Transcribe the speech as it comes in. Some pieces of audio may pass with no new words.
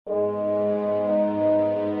Hello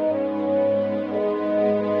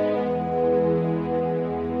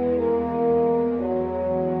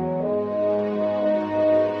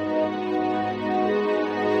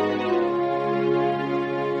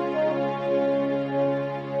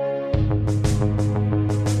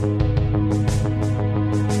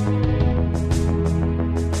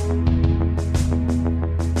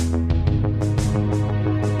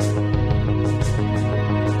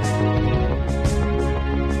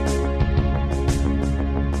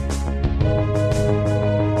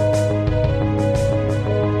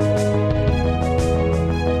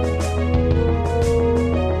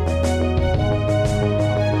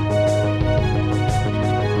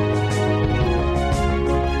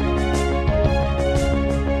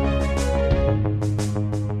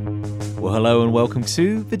and welcome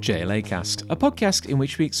to the JLA Cast, a podcast in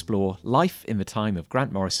which we explore life in the time of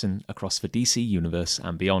Grant Morrison across the DC universe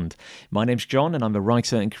and beyond. My name's John and I'm the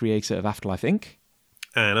writer and creator of Afterlife Inc.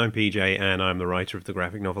 And I'm PJ and I'm the writer of the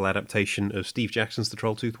graphic novel adaptation of Steve Jackson's The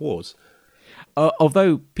Trolltooth Wars.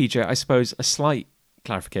 Although, PJ, I suppose a slight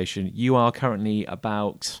clarification, you are currently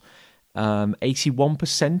about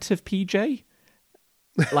 81% of PJ?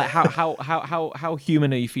 Like how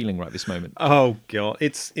human are you feeling right this moment? Oh god,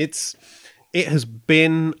 it has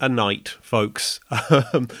been a night, folks.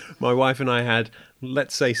 My wife and I had,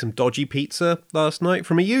 let's say, some dodgy pizza last night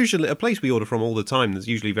from a place we order from all the time that's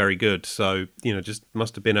usually very good. So, just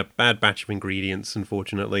must have been a bad batch of ingredients,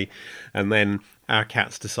 unfortunately. And then our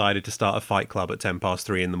cats decided to start a fight club at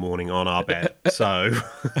 3:10 in the morning on our bed. So,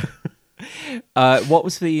 what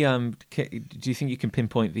was the? Do you think you can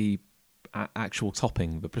pinpoint the actual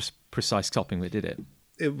topping, the precise topping that did it?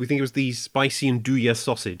 We think it was the spicy andouille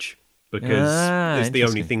sausage. Because it's the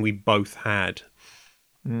only thing we both had.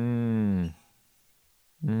 Well,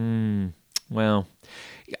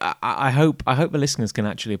 I hope the listeners can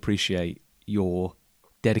actually appreciate your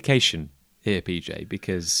dedication here, PJ,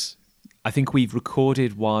 because I think we've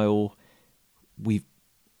recorded while we've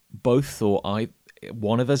both thought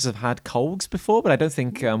one of us have had colds before, but I don't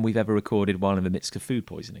think we've ever recorded while in the midst of food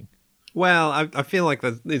poisoning. Well, I feel like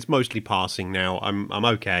it's mostly passing now. I'm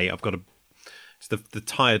okay. It's the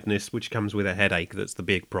tiredness which comes with a headache that's the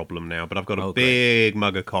big problem now. But I've got a big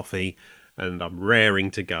mug of coffee and I'm raring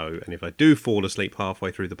to go. And if I do fall asleep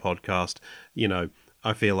halfway through the podcast,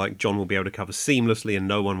 I feel like John will be able to cover seamlessly and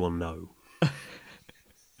no one will know.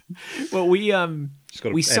 Well, we somehow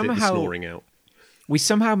the snoring out. We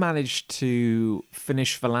somehow managed to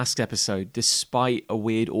finish the last episode despite a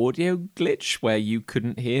weird audio glitch where you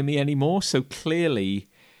couldn't hear me anymore. So clearly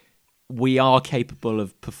we are capable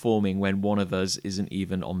of performing when one of us isn't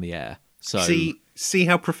even on the air. So see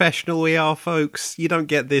how professional we are, folks. You don't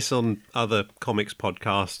get this on other comics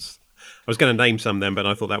podcasts. I was going to name some then, but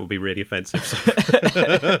I thought that would be really offensive.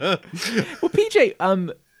 Well, PJ,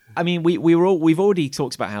 I mean, we've already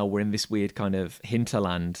talked about how we're in this weird kind of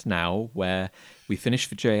hinterland now, where we finished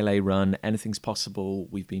the JLA run. Anything's possible.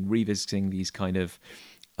 We've been revisiting these kind of.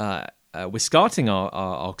 We're starting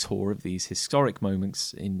our tour of these historic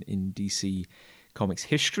moments in DC Comics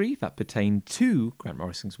history that pertain to Grant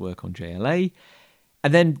Morrison's work on JLA.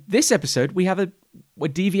 And then this episode, we have a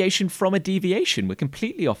deviation from a deviation. We're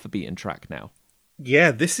completely off the beaten track now.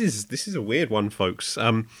 Yeah, this is a weird one, folks.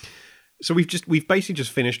 So we've basically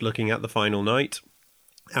just finished looking at The Final Night,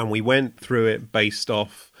 and we went through it based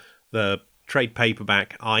off the trade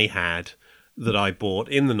paperback I had that I bought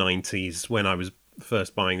in the 90s when I was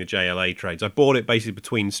first buying the JLA trades. I bought it basically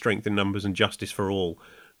between Strength in Numbers and Justice for All,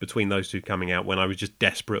 between those two coming out when I was just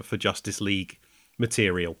desperate for Justice League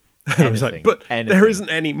material. I was like, but there isn't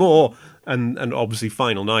any more. And obviously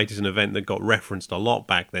Final Night is an event that got referenced a lot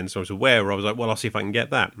back then, so I was aware. I was like, well, I'll see if I can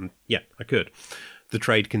get that. And yeah, I could. The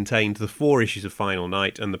trade contained the 4 issues of Final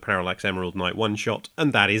Night and the Parallax Emerald Knight one-shot,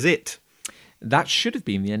 and that is it. That should have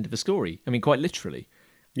been the end of the story. I mean, quite literally.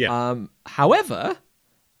 Yeah. However,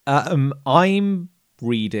 I'm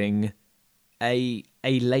reading a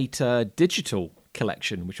later digital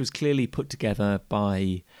collection, which was clearly put together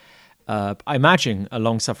by, I imagine, a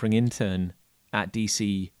long-suffering intern at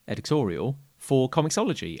DC Editorial for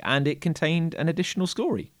Comixology, and it contained an additional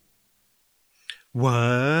story.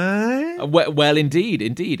 What? Well, indeed.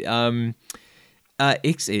 Given that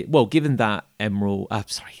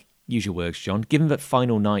use your words, John. Given that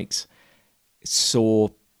Final Night saw,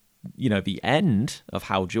 the end of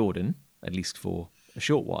Hal Jordan, at least for a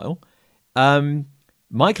short while,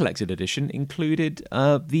 my collected edition included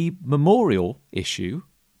the memorial issue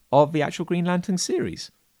of the actual Green Lantern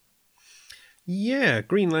series. Yeah,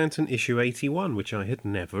 Green Lantern issue 81, which I had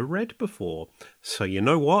never read before. So you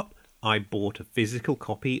know what? I bought a physical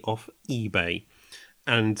copy off eBay.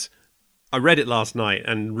 And I read it last night,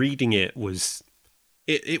 and reading it was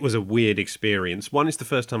it was a weird experience. One, it's the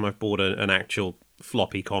first time I've bought an actual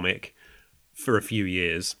floppy comic for a few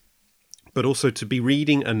years, but also to be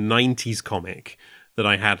reading a 90s comic that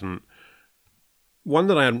I hadn't, one,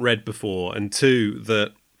 that I hadn't read before, and two,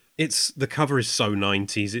 that the cover is so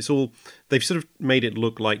 90s. It's all, they've sort of made it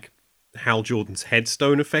look like Hal Jordan's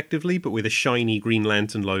headstone effectively, but with a shiny Green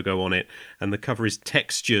Lantern logo on it, and the cover is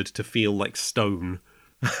textured to feel like stone.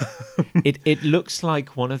 It looks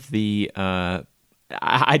like one of the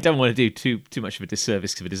I don't want to do too much of a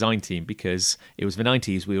disservice to the design team, because it was the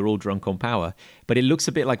 90s, we were all drunk on power, but it looks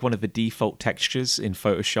a bit like one of the default textures in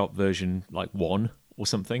Photoshop version like 1 or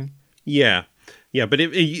something. Yeah, but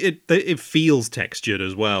it feels textured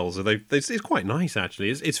as well, so it's quite nice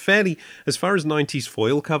actually. It's fairly, as far as 90s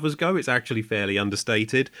foil covers go, it's actually fairly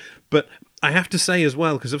understated. But I have to say as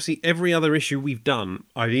well, because obviously every other issue we've done,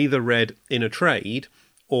 I've either read in a trade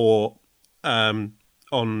or on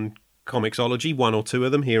Comixology, one or two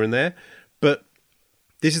of them here and there. But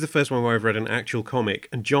this is the first one where I've read an actual comic,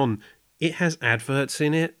 and John, it has adverts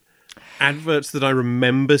in it. Adverts that I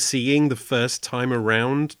remember seeing the first time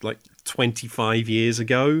around, like 25 years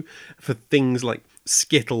ago, for things like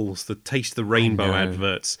Skittles, the Taste the Rainbow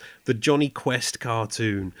adverts, the Johnny Quest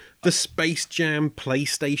cartoon, the Space Jam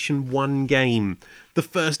PlayStation 1 game, the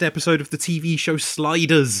first episode of the TV show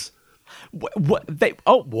Sliders. What?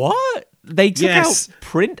 They took out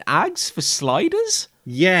print ads for Sliders?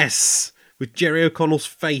 Yes, with Jerry O'Connell's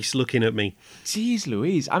face looking at me. Jeez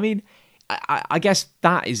Louise. I mean, I guess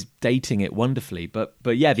that is dating it wonderfully, but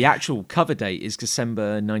yeah, the actual cover date is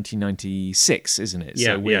December 1996, isn't it?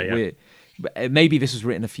 Yeah, so we're maybe this was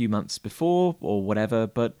written a few months before or whatever,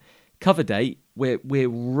 but cover date, we're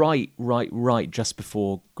right just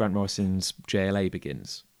before Grant Morrison's JLA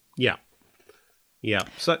begins. Yeah.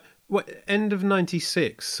 So end of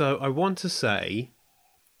 96. So I want to say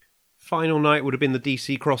Final Night would have been the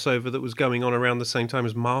DC crossover that was going on around the same time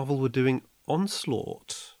as Marvel were doing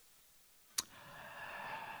Onslaught.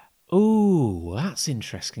 Oh, that's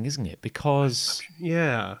interesting, isn't it? Because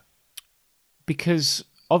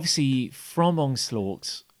obviously from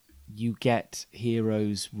Onslaught you get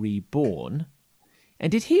Heroes Reborn. And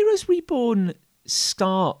did Heroes Reborn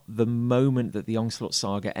start the moment that the Onslaught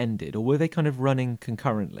saga ended, or were they kind of running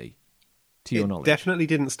concurrently, to your knowledge? It definitely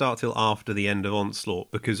didn't start till after the end of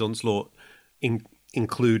Onslaught, because Onslaught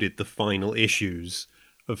included the final issues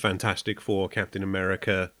of Fantastic Four, Captain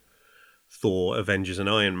America, Thor, Avengers, and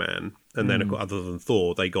Iron Man. And then, other than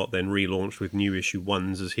Thor, they got then relaunched with new issue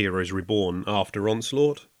 1s as Heroes Reborn after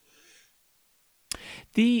Onslaught.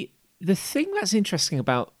 The thing that's interesting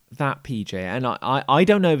about that, PJ, and I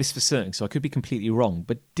don't know this for certain, so I could be completely wrong,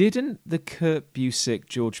 but didn't the Kurt Busiek,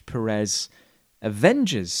 George Perez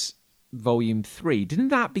Avengers Volume 3, didn't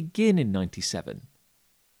that begin in 97?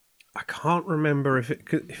 I can't remember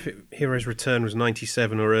if Heroes Return was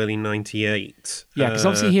 97 or early 98. Yeah, because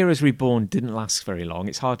obviously Heroes Reborn didn't last very long.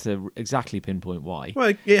 It's hard to exactly pinpoint why.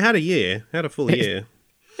 Well, it had a year. It had a full year.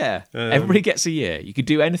 Yeah, everybody gets a year. You could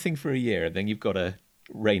do anything for a year, and then you've got to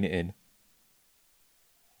rein it in.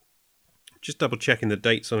 Just double checking the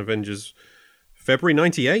dates on Avengers. February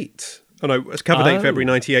 98. Oh no, it's cover date February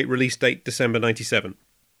 98, release date December 97.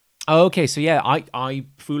 Oh, okay, so yeah, I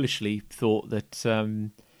foolishly thought that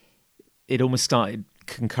it almost started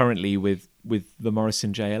concurrently with the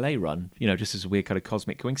Morrison JLA run, just as a weird kind of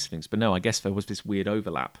cosmic coincidence. But no, I guess there was this weird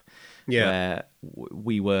overlap where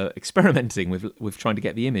we were experimenting with trying to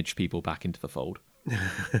get the Image people back into the fold.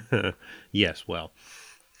 Yes, well.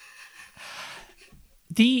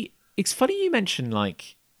 It's funny you mention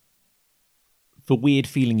like the weird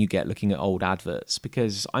feeling you get looking at old adverts,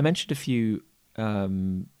 because I mentioned a few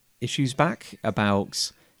issues back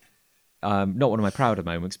about not one of my prouder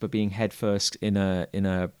moments, but being headfirst in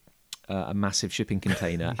a massive shipping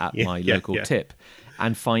container at my local tip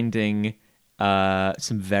and finding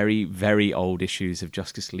some very, very old issues of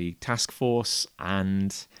Justice League Task Force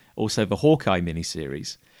and also the Hawkeye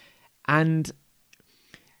miniseries. And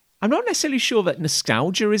I'm not necessarily sure that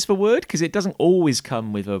nostalgia is the word, because it doesn't always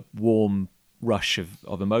come with a warm rush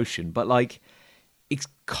of emotion, but like it's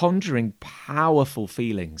conjuring powerful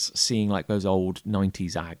feelings seeing like those old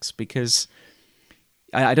 90s ads, because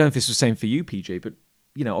I don't know if this was the same for you, PJ, but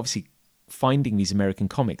obviously finding these American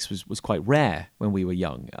comics was quite rare when we were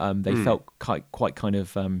young. They felt quite kind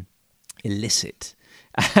of illicit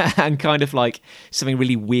and kind of like something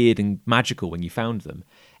really weird and magical when you found them.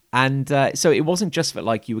 And so it wasn't just that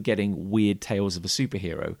like you were getting weird tales of a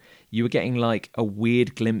superhero, you were getting like a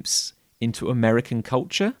weird glimpse into American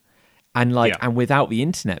culture. And like, Yeah. and without the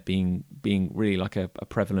internet being really like a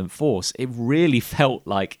prevalent force, it really felt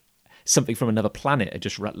like something from another planet had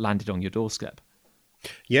just landed on your doorstep.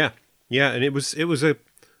 Yeah, and it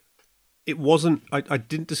wasn't. I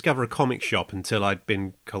didn't discover a comic shop until I'd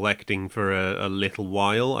been collecting for a little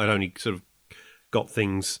while. I'd only sort of got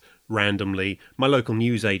things randomly. My local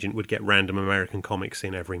newsagent would get random American comics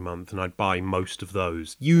in every month, and I'd buy most of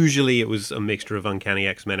those. Usually it was a mixture of Uncanny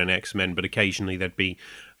X-Men and X-Men, but occasionally there'd be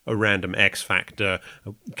a random X-Factor.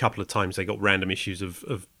 A couple of times they got random issues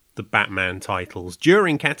of the Batman titles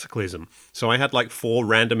during Cataclysm. So I had like 4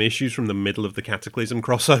 random issues from the middle of the Cataclysm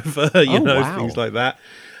crossover, Wow. things like that.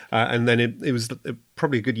 And then it was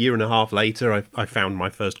probably a good year and a half later, I found my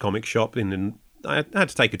first comic shop and I had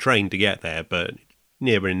to take a train to get there, but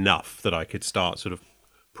near enough that I could start sort of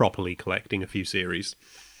properly collecting a few series.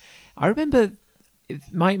 I remember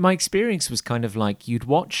my experience was kind of like you'd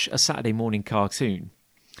watch a Saturday morning cartoon,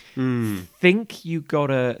 think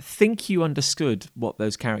you understood what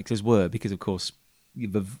those characters were, because of course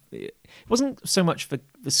it wasn't so much for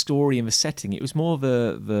the story and the setting, it was more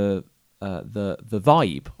the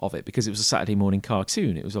vibe of it, because it was a Saturday morning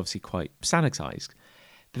cartoon. It was obviously quite sanitized.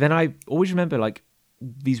 But then I always remember like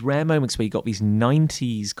these rare moments where you got these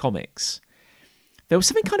 90s comics. There was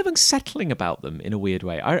something kind of unsettling about them in a weird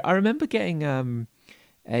way. I remember getting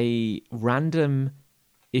a random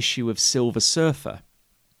issue of Silver Surfer,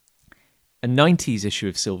 a 90s issue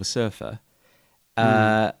of Silver Surfer,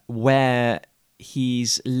 where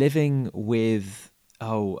he's living with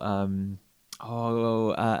Alicia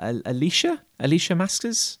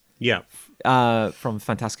Masters, from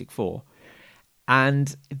Fantastic Four,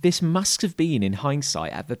 and this must have been, in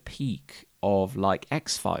hindsight, at the peak of like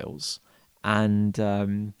X-Files and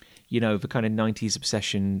the kind of 90s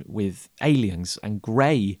obsession with aliens and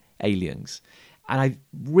grey aliens. And I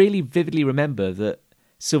really vividly remember that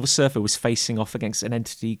Silver Surfer was facing off against an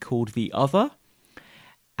entity called the Other,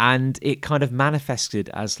 and it kind of manifested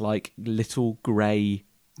as like little grey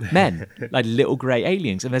men, like little grey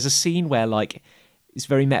aliens. And there's a scene where like it's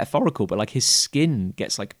very metaphorical, but like his skin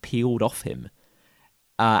gets like peeled off him,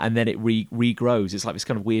 and then it regrows. It's like this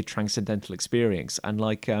kind of weird transcendental experience. And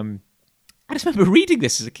like I just remember reading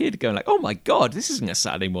this as a kid, going like, "Oh my god, this isn't a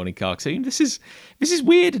Saturday morning cartoon. This is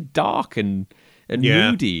weird and dark and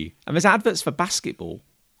moody." And there's adverts for basketball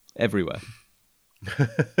everywhere.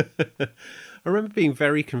 I remember being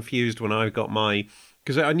very confused when I got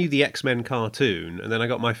because I knew the X-Men cartoon, and then I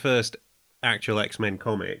got my first actual X-Men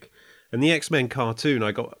comic. And the X-Men cartoon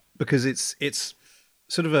I got because it's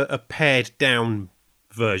sort of a pared down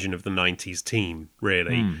version of the 90s team,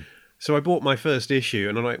 really. So I bought my first issue,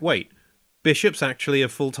 and I'm like, wait, Bishop's actually a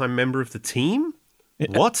full-time member of the team?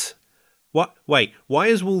 What? What? Wait, why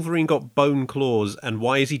has Wolverine got bone claws, and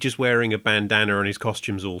why is he just wearing a bandana and his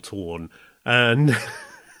costume's all torn? And,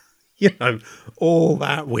 all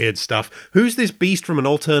that weird stuff. Who's this beast from an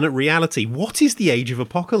alternate reality? What is the Age of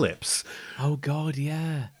Apocalypse? Oh, God,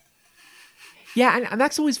 yeah. Yeah, and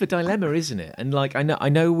that's always the dilemma, isn't it? And, like, I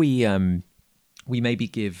know we maybe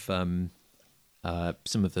give some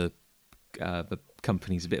of the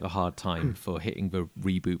companies a bit of a hard time for hitting the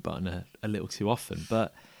reboot button a little too often,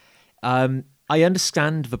 but I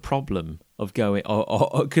understand the problem of going,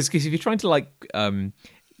 because if you're trying to like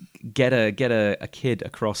get a kid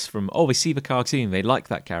across from, we see the cartoon, they like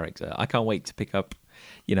that character, I can't wait to pick up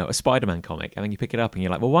a Spider-Man comic, and then you pick it up and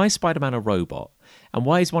you're like, well, why is Spider-Man a robot, and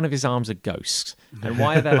why is one of his arms a ghost, and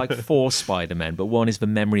why are there like 4 Spider-Men, but one is the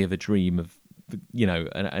memory of a dream of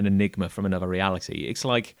an enigma from another reality. It's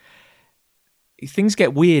like things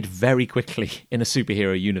get weird very quickly in a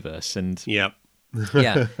superhero universe, and yeah,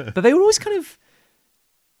 but they were always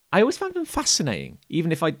I always found them fascinating,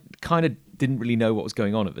 even if I kind of didn't really know what was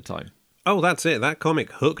going on at the time. Oh, that's it. That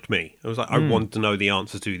comic hooked me. I was like, I wanted to know the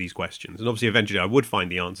answers to these questions. And obviously, eventually, I would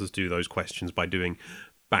find the answers to those questions by doing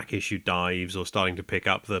back issue dives or starting to pick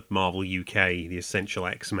up the Marvel UK, the Essential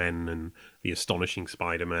X-Men and the Astonishing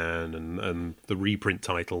Spider-Man and the reprint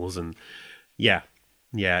titles. And yeah,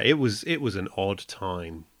 it was an odd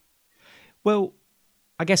time. Well,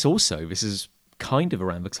 I guess also this is kind of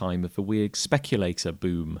around the time of the weird speculator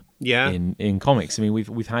boom in comics. I mean,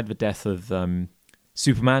 we've had the death of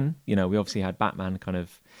Superman. We obviously had Batman.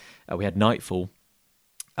 We had Nightfall,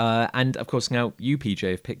 and of course now you, PJ,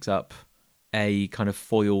 have picked up a kind of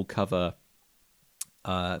foil cover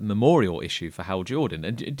memorial issue for Hal Jordan.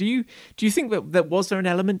 And do you think that was there an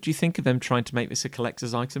element? Do you think of them trying to make this a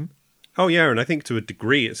collector's item? Oh yeah, and I think to a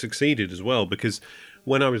degree it succeeded as well, because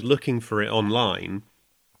when I was looking for it online,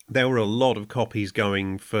 there were a lot of copies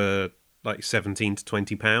going for like £17 to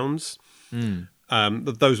 £20.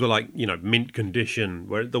 Those were like, mint condition,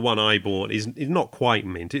 where the one I bought is not quite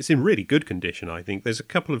mint. It's in really good condition, I think. There's a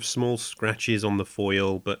couple of small scratches on the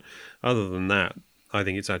foil, but other than that, I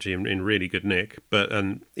think it's actually in really good nick. But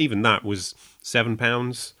even that was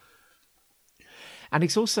 £7. And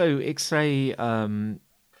it's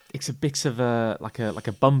a bit of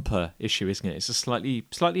a bumper issue, isn't it? It's a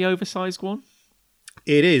slightly oversized one.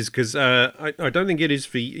 It is, because I don't think it is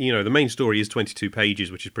for, the main story is 22 pages,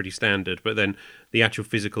 which is pretty standard, but then the actual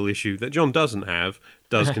physical issue that John doesn't have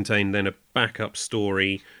does contain then a backup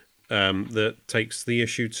story that takes the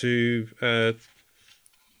issue to,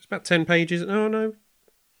 it's about 10 pages. Oh, no.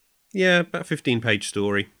 Yeah, about 15-page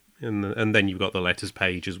story. And then you've got the letters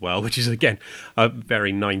page as well, which is, again, a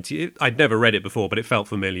very 90... I'd never read it before, but it felt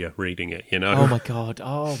familiar reading it, Oh, my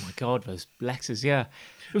God, those letters, yeah.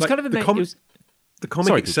 It was kind of the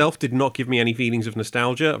comic itself did not give me any feelings of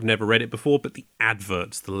nostalgia. I've never read it before, but the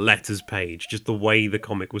adverts, the letters page, just the way the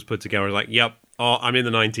comic was put together, I was like, yep, I'm in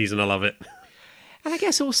the 90s and I love it. And I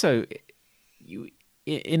guess also,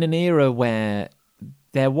 in an era where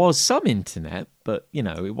there was some internet, but,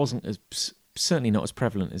 it wasn't certainly not as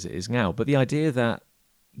prevalent as it is now, but the idea that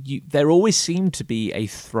there always seemed to be a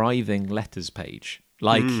thriving letters page.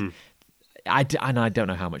 Like... I don't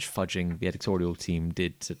know how much fudging the editorial team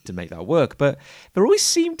did to make that work, but they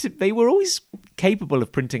were always capable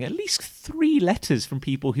of printing at least 3 letters from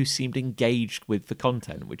people who seemed engaged with the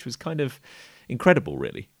content, which was kind of incredible,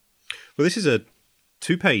 really. Well, this is a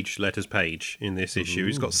 2-page letters page in this issue.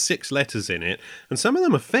 It's got 6 letters in it, and some of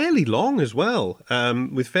them are fairly long as well,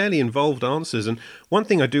 with fairly involved answers. And one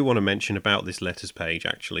thing I do want to mention about this letters page,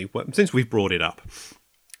 actually, since we've brought it up,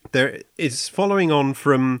 there is following on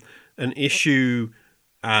from an issue.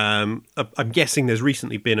 I'm guessing there's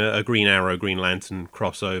recently been a Green Arrow, Green Lantern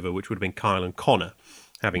crossover, which would have been Kyle and Connor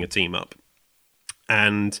having a team up.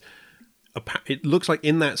 And it looks like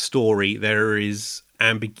in that story there is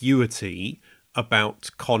ambiguity about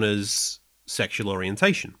Connor's sexual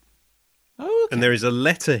orientation. Oh, okay. And there is a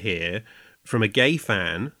letter here from a gay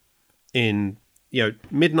fan in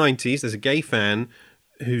mid-90s. There's a gay fan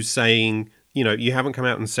who's saying, you haven't come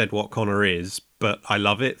out and said what Connor is, but I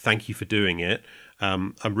love it. Thank you for doing it.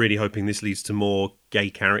 I'm really hoping this leads to more gay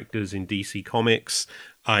characters in DC Comics.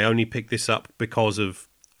 I only picked this up because of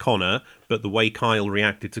Connor, but the way Kyle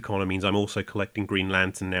reacted to Connor means I'm also collecting Green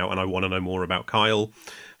Lantern now, and I want to know more about Kyle.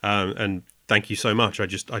 And thank you so much. I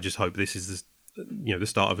just hope this is the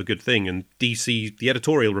start of a good thing. And DC, the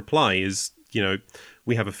editorial reply is,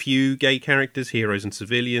 we have a few gay characters, heroes and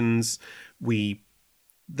civilians. We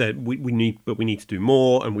need to do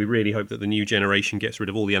more, and we really hope that the new generation gets rid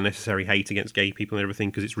of all the unnecessary hate against gay people and everything,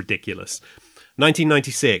 because it's ridiculous.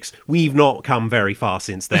 1996, we've not come very far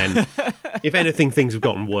since then. If anything, things have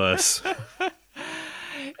gotten worse.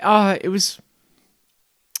 It was...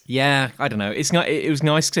 Yeah, I don't know. It was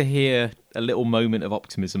nice to hear a little moment of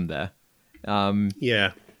optimism there.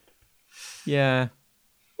 Yeah. Yeah.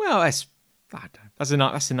 Well, that's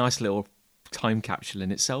a nice little time capsule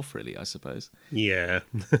in itself, really, I suppose. Yeah.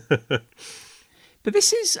 But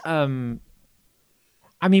this is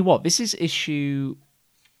this is issue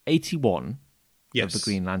 81 of the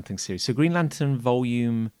Green Lantern series. So Green Lantern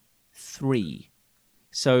Volume 3.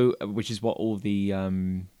 So which is what all the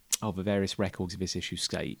various records of this issue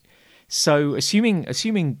state. So assuming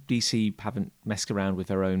DC haven't messed around with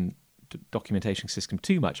their own documentation system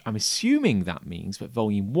too much, I'm assuming that means that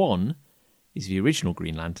Volume 1 is the original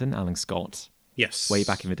Green Lantern, Alan Scott. Yes. Way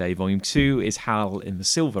back in the day. Volume 2 is Hal in the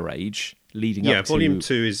Silver Age, leading up to... Yeah, Volume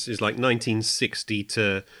 2 is like 1960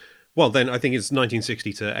 to... Well, then I think it's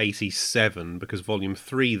 1960 to 87, because Volume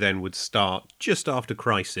 3 then would start just after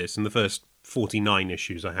Crisis, and the first 49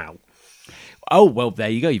 issues are Hal. Oh, well, there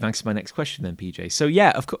you go. You've answered my next question then, PJ. So,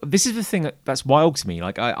 yeah, of course, this is the thing that's wild to me.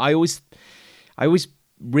 Like, I always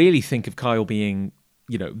really think of Kyle being,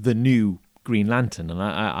 the new Green Lantern, and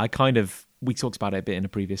I kind of... We talked about it a bit in a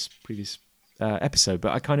previous episode,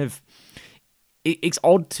 but I kind of... It's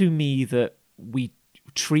odd to me that we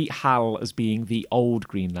treat Hal as being the old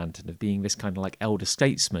Green Lantern, of being this kind of like elder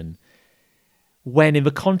statesman, when in the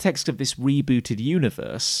context of this rebooted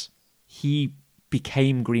universe, he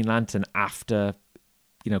became Green Lantern after,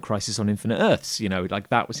 Crisis on Infinite Earths. Like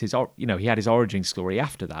that was his... he had his origin story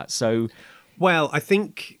after that, so... Well, I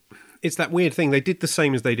think... It's that weird thing. They did the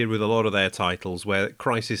same as they did with a lot of their titles, where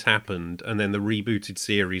Crisis happened, and then the rebooted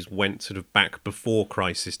series went sort of back before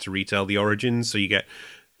Crisis to retell the origins. So you get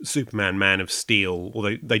Superman, Man of Steel,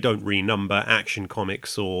 although they don't renumber Action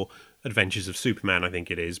Comics or Adventures of Superman, I think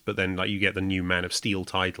it is. But then you get the new Man of Steel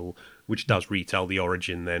title, which does retell the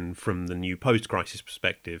origin then from the new post-Crisis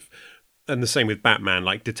perspective. And the same with Batman,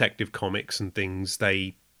 like Detective Comics and things,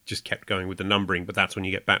 they just kept going with the numbering, but that's when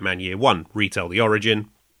you get Batman Year One, retell the origin,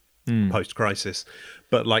 post-Crisis.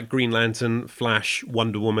 But like Green Lantern, Flash,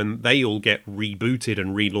 Wonder Woman, they all get rebooted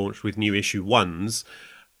and relaunched with new issue ones.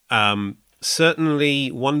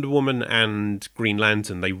 Certainly Wonder Woman and Green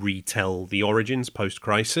Lantern, they retell the origins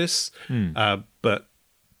post-Crisis, but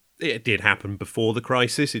it did happen before the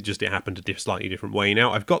Crisis. It happened a slightly different way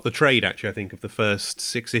now. I've got the trade, actually, I think, of the first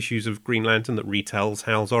 6 issues of Green Lantern that retells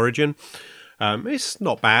Hal's origin. It's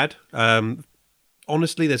not bad.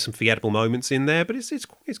 Honestly, there's some forgettable moments in there, but it's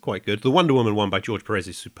quite good. The Wonder Woman one by George Perez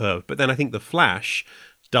is superb. But then I think the Flash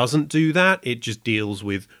doesn't do that. It just deals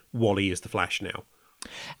with Wally as the Flash now.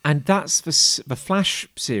 And that's the Flash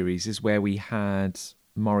series is where we had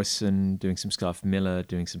Morrison doing some stuff, Miller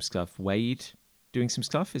doing some stuff, Wade doing some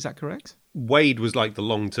stuff. Is that correct? Wade was like the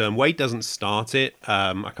long term. Wade doesn't start it.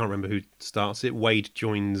 I can't remember who starts it. Wade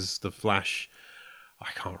joins the Flash. I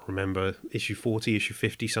can't remember, issue 40, issue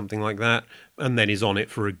 50, something like that, and then is on it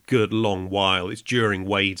for a good long while. It's during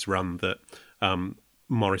Wade's run that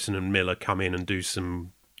Morrison and Miller come in and do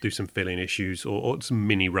some fill-in issues or some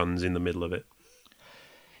mini runs in the middle of it.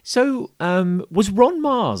 So, was Ron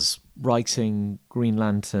Mars writing Green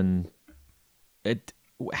Lantern?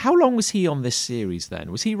 How long was he on this series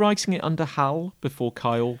then? Was he writing it under Hal before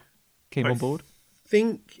Kyle came on board? I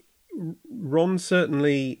think Ron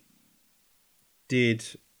certainly did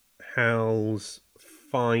Hal's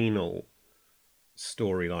final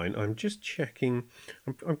storyline. I'm just checking.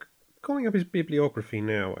 I'm calling up his bibliography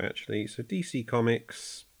now, actually. So DC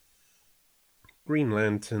Comics, Green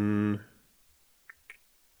Lantern.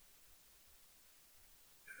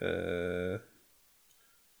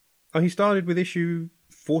 He started with issue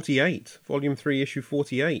 48, volume 3, issue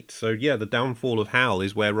 48. So yeah, the downfall of Hal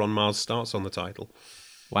is where Ron Mars starts on the title.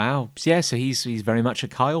 Wow. Yeah, so he's very much a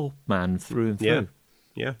Kyle man through and through.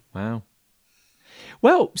 Yeah. Wow.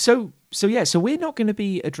 Well, so we're not going to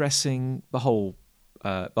be addressing the whole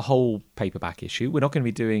paperback issue. We're not going to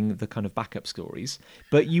be doing the kind of backup stories,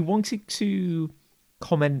 but you wanted to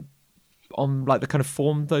comment on like the kind of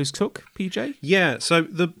form those took, PJ? Yeah, so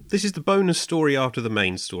this is the bonus story after the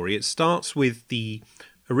main story. It starts with the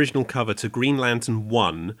original cover to Green Lantern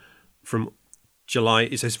 1 from July.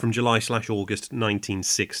 It says from July/August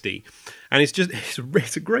 1960, and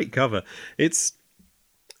it's a great cover. It's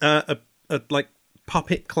a like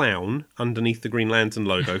puppet clown underneath the Green Lantern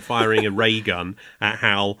logo firing a ray gun at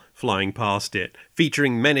Hal flying past it,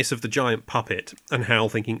 featuring Menace of the Giant Puppet, and Hal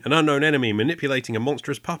thinking, an unknown enemy manipulating a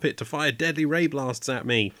monstrous puppet to fire deadly ray blasts at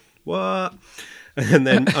me. What? And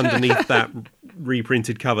then underneath that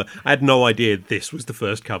reprinted cover, I had no idea this was the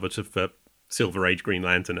first cover for Silver Age Green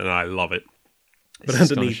Lantern, and I love it. But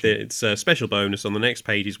underneath it, it's a special bonus. On the next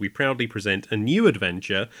pages, we proudly present a new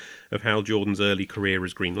adventure of Hal Jordan's early career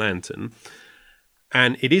as Green Lantern.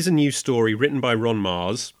 And it is a new story written by Ron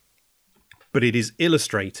Mars, but it is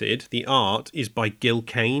illustrated. The art is by Gil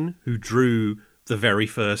Kane, who drew the very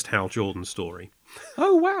first Hal Jordan story.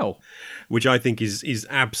 Oh, wow. Which I think is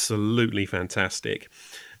absolutely fantastic.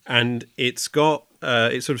 And it's got,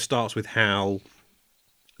 it sort of starts with Hal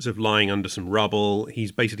sort of lying under some rubble.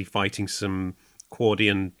 He's basically fighting some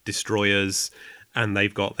Quadian destroyers, and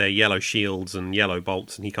they've got their yellow shields and yellow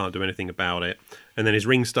bolts, and he can't do anything about it. And then his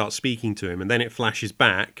ring starts speaking to him, and then it flashes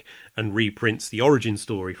back and reprints the origin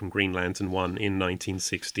story from Green Lantern 1 in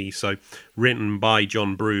 1960. So written by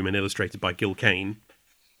John Broome and illustrated by Gil Kane,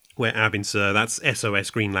 where Abin Sur, that's SOS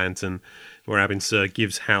Green Lantern, where Abin Sur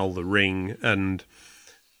gives Hal the ring, and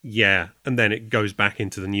yeah, and then it goes back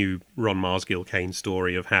into the new Ron Mars Gil Kane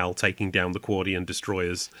story of Hal taking down the Quadian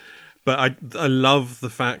destroyers. But I love the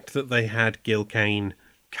fact that they had Gil Kane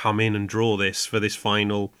come in and draw this for this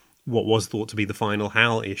final, what was thought to be the final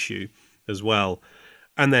Hal issue as well.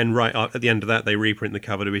 And then right at the end of that, they reprint the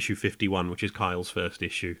cover to issue 51, which is Kyle's first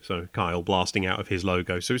issue. So Kyle blasting out of his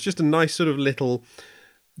logo. So it's just a nice sort of little,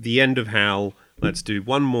 the end of Hal, let's do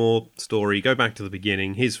one more story, go back to the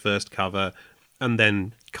beginning, his first cover, and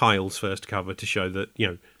then Kyle's first cover to show that, you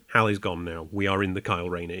know, Hal is gone now. We are in the Kyle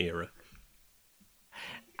Rayner era.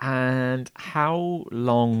 And how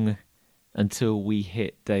long until we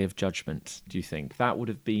hit Day of Judgment, do you think? That would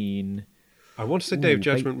have been... I want to say Day of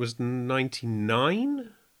Judgment was 99?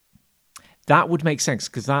 That would make sense,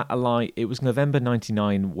 because it was November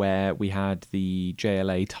 99 where we had the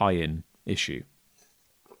JLA tie-in issue.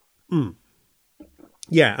 Mm.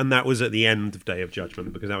 Yeah, and that was at the end of Day of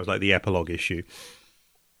Judgment, because that was like the epilogue issue.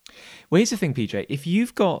 Well, here's the thing, PJ.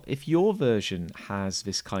 If your version has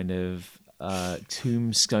this kind of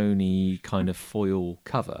tombstone-y kind of foil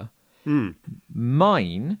cover,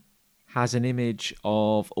 mine has an image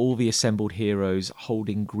of all the assembled heroes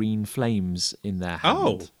holding green flames in their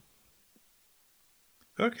hand.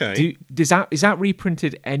 Oh, okay. Is that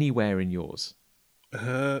reprinted anywhere in yours?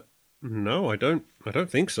 No, I don't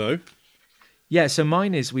think so. Yeah, so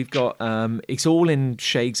mine is, we've got, it's all in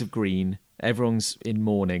shades of green. Everyone's in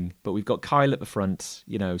mourning, but we've got Kyle at the front,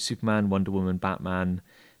 Superman, Wonder Woman, Batman,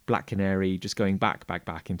 Black Canary, just going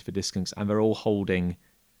back into the distance, and they're all holding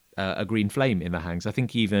a green flame in their hands. I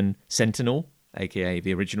think even Sentinel, aka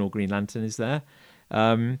the original Green Lantern, is there.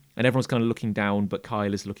 And everyone's kind of looking down, but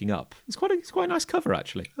Kyle is looking up. It's quite a nice cover,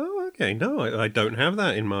 actually. Oh, okay. No, I don't have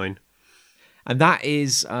that in mine. And that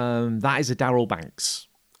is a Darryl Banks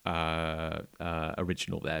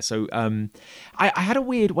original there. So I had a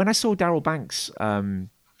weird, when I saw Darryl Banks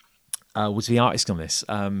was the artist on this,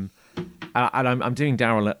 and I'm doing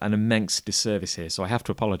Darryl an immense disservice here, so I have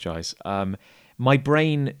to apologise. My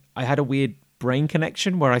brain, I had a weird brain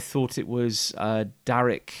connection where I thought it was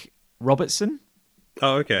Derek Robertson.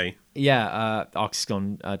 Oh, okay. Yeah,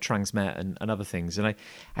 Archiscon, Transmet, and other things. And I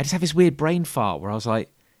just have this weird brain fart where I was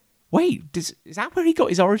like, wait, is that where he got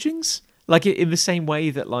his origins? Like, in the same way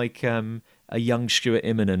that, like, a young Stuart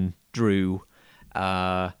Immonen drew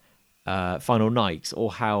Final Night,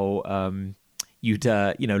 or how you'd,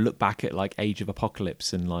 look back at, like, Age of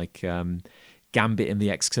Apocalypse and, like, Gambit in the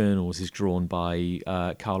Externals is drawn by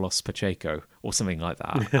Carlos Pacheco or something like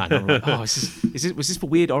that. And I'm like, was this the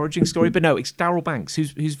weird origin story? But no, it's Darryl Banks,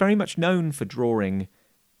 who's very much known for drawing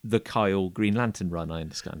the Kyle Green Lantern run, I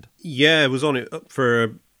understand. Yeah, it was on it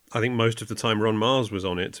for, I think most of the time Ron Mars was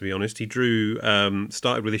on it, to be honest. He drew,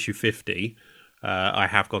 started with issue 50. I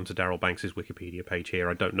have gone to Darryl Banks' Wikipedia page here.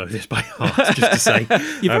 I don't know this by heart, just to say.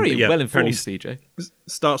 You're very well-informed, CJ.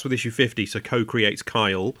 Starts with issue 50, so co-creates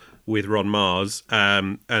Kyle with Ron Mars,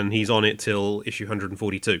 and he's on it till issue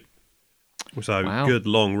 142. So, wow. Good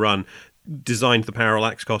long run. Designed the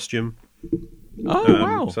Parallax costume. Oh,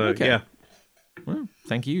 wow. So, okay. Yeah. Well,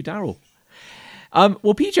 thank you, Darryl.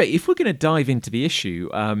 Well, PJ, if we're going to dive into the issue,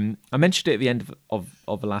 I mentioned it at the end of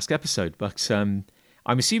the last episode, but I'm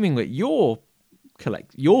assuming that your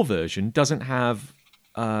version doesn't have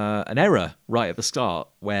an error right at the start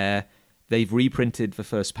where they've reprinted the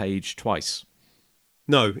first page twice.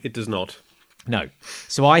 No, it does not. No.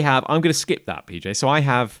 So I'm going to skip that, PJ. So I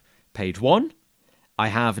have page 1. I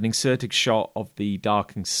have an inserted shot of the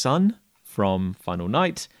darkened sun from Final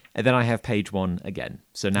Night, and then I have page 1 again.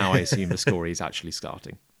 So now I assume the story is actually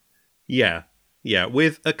starting. Yeah,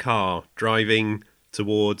 with a car driving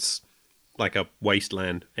towards like a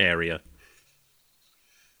wasteland area.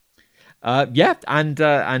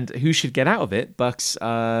 And who should get out of it but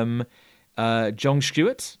John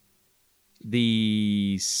Stewart,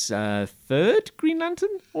 the third Green Lantern,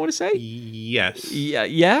 I want to say? Yes.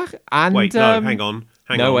 Yeah. And wait, no, hang on.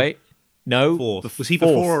 Wait. No. Fourth. Was he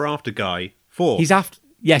before or after Guy? Fourth. He's after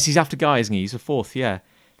Guy, isn't he? He's the fourth, yeah.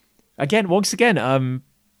 Once again,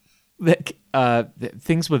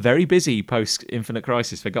 things were very busy post Infinite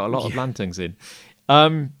Crisis. They got a lot of lanterns in.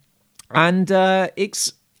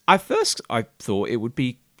 It's... At first, I thought it would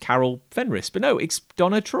be Carol Fenris, but no, it's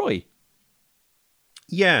Donna Troy.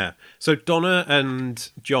 Yeah, so Donna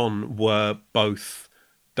and John were both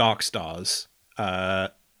Dark Stars,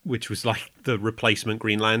 which was like the replacement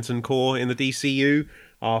Green Lantern Corps in the DCU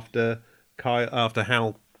after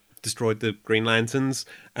Hal destroyed the Green Lanterns,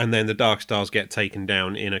 and then the Dark Stars get taken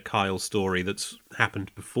down in a Kyle story that's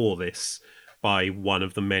happened before this, by one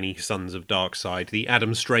of the many Sons of Darkseid, the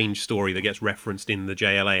Adam Strange story that gets referenced in the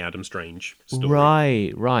JLA Adam Strange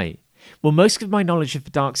story. Right. Well, most of my knowledge of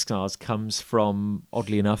the Dark Stars comes from,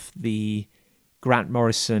 oddly enough, the Grant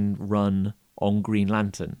Morrison run on Green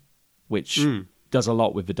Lantern, which does a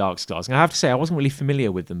lot with the Dark Stars. And I have to say, I wasn't really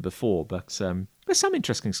familiar with them before, but there's some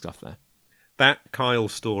interesting stuff there. That Kyle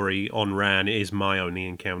story on Ran is my only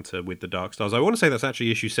encounter with the Dark Stars. I want to say that's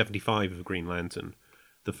actually issue 75 of Green Lantern.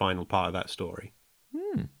 The final part of that story.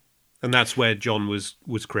 And that's where John was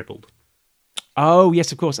crippled. Oh,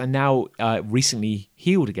 yes, of course. And now recently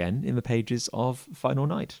healed again in the pages of Final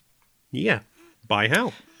Night. Yeah, by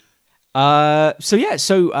Hal. So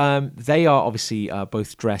they are obviously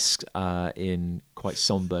both dressed in quite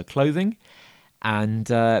somber clothing. And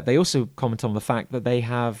they also comment on the fact that they've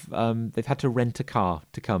had to rent a car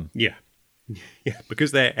to come. Yeah. Yeah,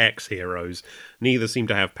 because they're ex-heroes. Neither seem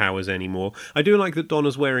to have powers anymore. I do like that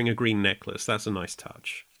Donna's wearing a green necklace. That's a nice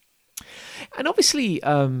touch. And obviously,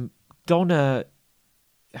 Donna's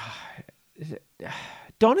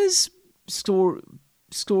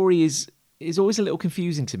story is always a little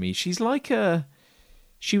confusing to me. She's like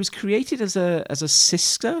she was created as a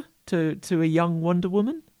sister to a young Wonder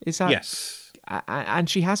Woman. Is that? Yes. And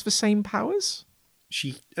she has the same powers?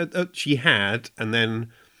 She had, and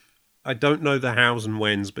then I don't know the hows and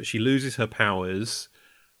whens, but she loses her powers.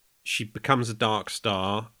 She becomes a Dark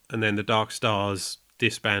Star, and then the Dark Stars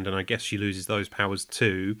disband, and I guess she loses those powers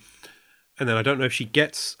too. And then I don't know if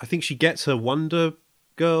I think she gets her Wonder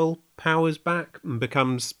Girl powers back and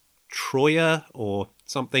becomes Troya or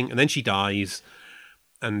something, and then she dies,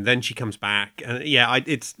 and then she comes back. And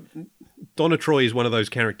it's Donna Troy is one of those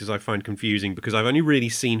characters I find confusing because I've only really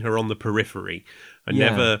seen her on the periphery.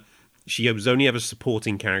 She was only ever a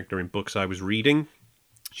supporting character in books I was reading.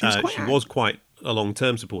 She was quite a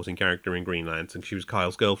long-term supporting character in Green Lantern. She was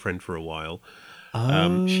Kyle's girlfriend for a while.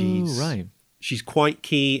 Right. She's quite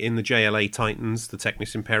key in the JLA Titans, the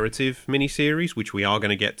Technis Imperative miniseries, which we are going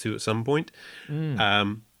to get to at some point. I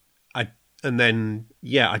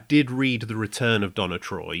did read The Return of Donna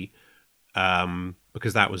Troy,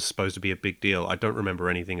 because that was supposed to be a big deal. I don't remember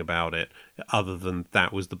anything about it, other than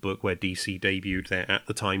that was the book where DC debuted their, at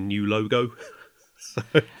the time, new logo.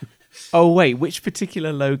 Oh, wait, which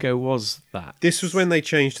particular logo was that? This was when they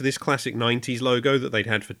changed to this classic 90s logo that they'd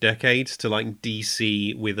had for decades to like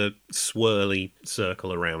DC with a swirly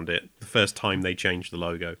circle around it. The first time they changed the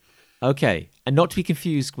logo. Okay, and not to be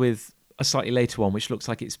confused with a slightly later one, which looks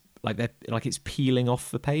like it's it's peeling off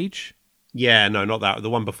the page. Yeah, no, not that. The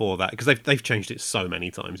one before that, because they've changed it so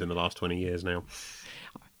many times in the last 20 years now.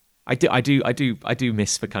 I do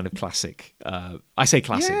miss the kind of classic. I say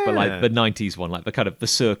classic, but like the '90s one, like the kind of the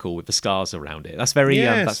circle with the stars around it. That's very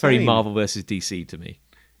very Marvel versus DC to me.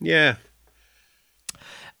 Yeah.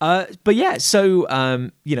 But yeah, so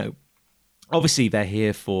obviously they're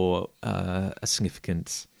here for a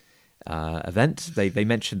significant event. They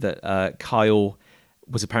mentioned that Kyle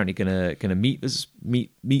was apparently gonna meet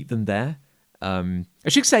them there. I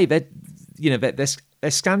should say that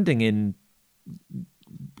they're standing in,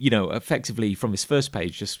 effectively from this first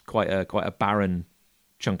page, just quite a barren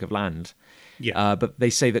chunk of land. Yeah. But they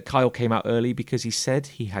say that Kyle came out early because he said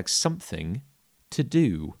he had something to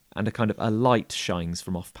do, and a light shines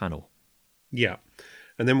from off panel. Yeah.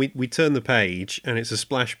 And then we turn the page, and it's a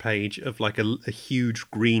splash page of like a huge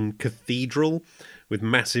green cathedral with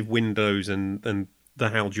massive windows and the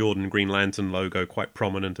Hal Jordan Green Lantern logo quite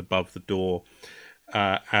prominent above the door.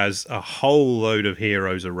 As a whole load of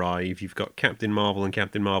heroes arrive. You've got Captain Marvel and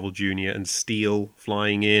Captain Marvel Jr. and Steel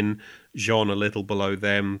flying in, Jean a little below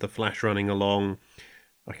them, the Flash running along.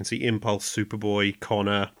 I can see Impulse, Superboy,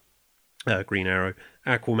 Connor, Green Arrow,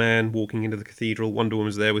 Aquaman walking into the cathedral, Wonder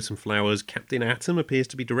Woman's there with some flowers, Captain Atom appears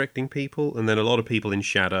to be directing people, and then a lot of people in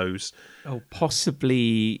shadows. Oh,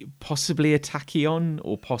 possibly a Tachyon,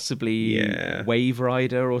 or possibly Wave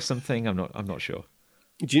Rider or something. I'm not sure.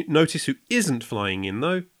 Do you notice who isn't flying in,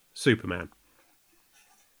 though? Superman.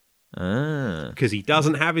 Because he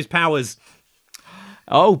doesn't have his powers.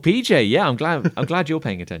 Oh, PJ, yeah, I'm glad you're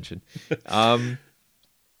paying attention.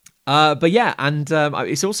 But yeah, and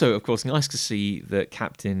it's also, of course, nice to see that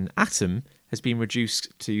Captain Atom has been reduced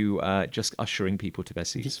to just ushering people to their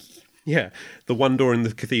seats. Yeah, the one door in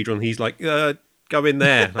the cathedral, and he's like, go in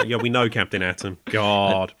there. Like, yeah, we know Captain Atom.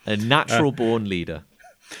 God. A natural-born leader.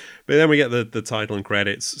 But then we get the title and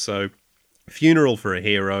credits. So, Funeral for a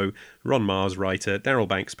Hero, Ron Mars writer, Daryl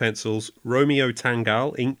Banks pencils, Romeo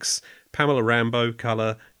Tangal inks, Pamela Rambo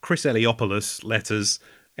colour, Chris Eliopoulos letters,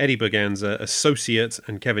 Eddie Berganza associate,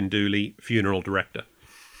 and Kevin Dooley funeral director.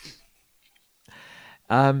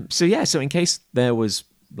 So in case there was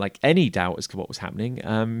like any doubt as to what was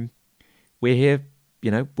happening, we're here.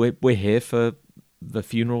 We're here for the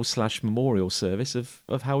funeral / memorial service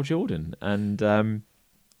of Hal Jordan, and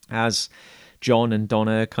as John and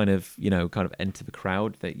Donna kind of enter the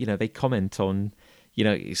crowd, they comment on,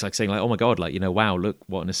 it's like saying like, oh my God, like, wow, look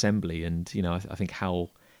what an assembly. And, I think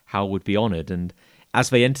Hal would be honored. And as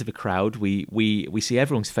they enter the crowd, we see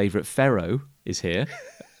everyone's favorite Pharaoh is here.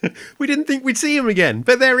 We didn't think we'd see him again,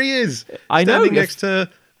 but there he is. I know. Standing next to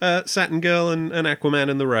Saturn Girl and Aquaman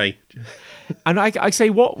and the Ray. And I say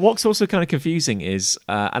what's also kind of confusing is,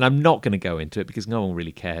 and I'm not going to go into it because no one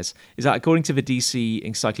really cares, is that according to the DC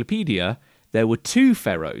Encyclopedia, there were 2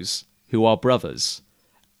 pharaohs who are brothers.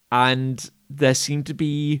 And there seemed to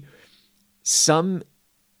be some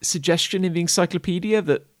suggestion in the encyclopedia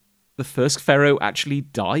that the first pharaoh actually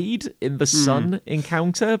died in the sun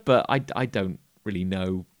encounter, but I don't really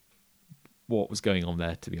know what was going on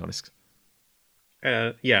there, to be honest.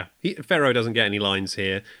 Pharaoh doesn't get any lines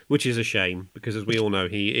here, which is a shame, because as we all know,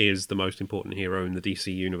 he is the most important hero in the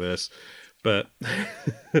DC universe. But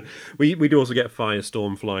we do also get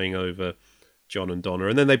Firestorm flying over John and Donna,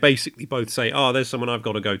 and then they basically both say, there's someone I've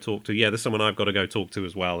got to go talk to. Yeah, there's someone I've got to go talk to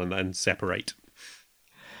as well, and then separate.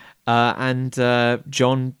 And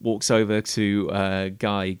John walks over to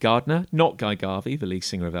Guy Gardner, not Guy Garvey, the lead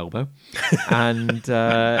singer of Elbow, and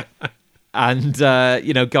Guy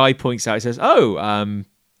points out, he says, "Oh,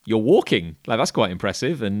 you're walking. Like, that's quite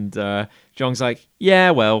impressive." And John's like,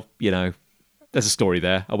 "Yeah, well, there's a story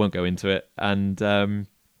there. I won't go into it."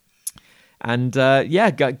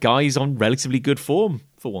 Guy's on relatively good form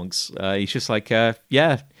for once. He's just like,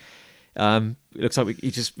 it looks like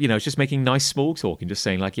he's just making nice small talk and just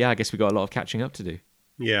saying like, I guess we got a lot of catching up to do.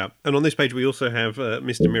 Yeah, and on this page we also have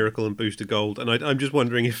Mr. Miracle and Booster Gold, and I'm just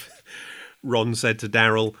wondering if Ron said to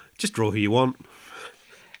Daryl, "Just draw who you want."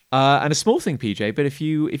 And a small thing, PJ, but if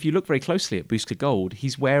you look very closely at Booster Gold,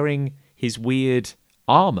 he's wearing his weird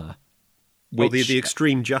armor. The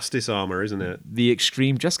Extreme Justice armor, isn't it? The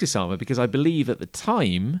Extreme Justice armor, because I believe at the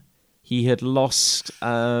time he had lost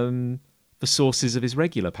the sources of his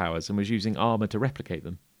regular powers and was using armor to replicate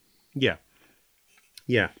them. Yeah.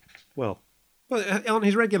 Well, aren't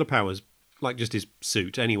his regular powers like just his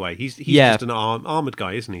suit anyway? He's just an armored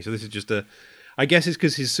guy, isn't he? So this is just I guess it's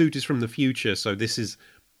because his suit is from the future, so this is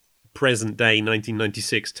present day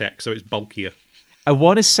 1996 tech, so it's bulkier. I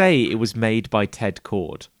want to say it was made by Ted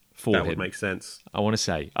Cord for that him. Would make sense. I want to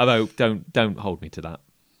say, although don't hold me to that.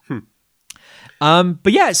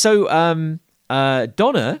 So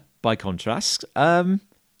Donna, by contrast,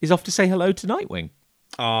 is off to say hello to Nightwing.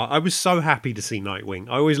 I was so happy to see Nightwing.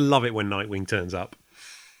 I always love it when Nightwing turns up.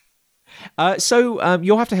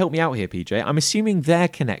 You'll have to help me out here, PJ. I'm assuming their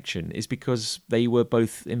connection is because they were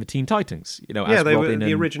both in the Teen Titans. They Robin were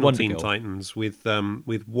the original Wonder Teen Girl. Titans with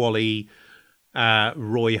Wally,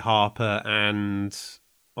 Roy Harper, and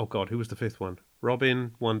oh god, who was the fifth one?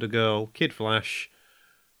 Robin, Wonder Girl, Kid Flash,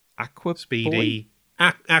 Speedy,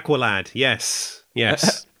 Aqualad. Yes.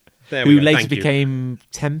 There we who go. later Thank you. became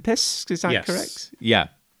Tempest. Is that Yes. correct? Yeah.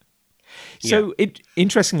 So,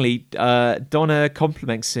 interestingly, Donna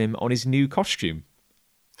compliments him on his new costume.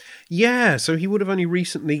 Yeah, so he would have only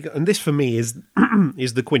recently, and this for me is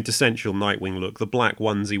is the quintessential Nightwing look: the black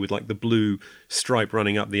onesie with like the blue stripe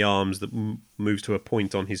running up the arms that moves to a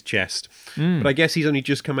point on his chest. But I guess he's only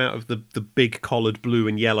just come out of the big collared blue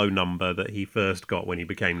and yellow number that he first got when he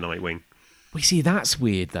became Nightwing. We see that's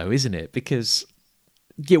weird though, isn't it? Because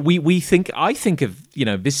I think of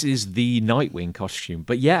this is the Nightwing costume,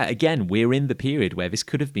 but again we're in the period where this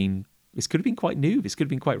could have been quite new. This could have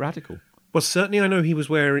been quite radical. Well, certainly I know he was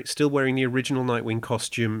still wearing the original Nightwing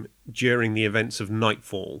costume during the events of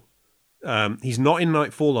Nightfall. He's not in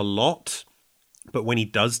Nightfall a lot, but when he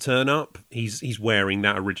does turn up, he's wearing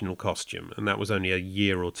that original costume, and that was only a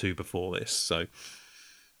year or two before this. So,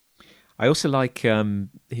 I also like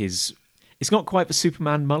his. It's not quite the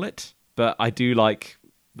Superman mullet, but I do like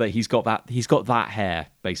that he's got that hair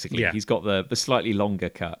basically. Yeah. He's got the slightly longer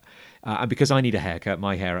cut. And because I need a haircut,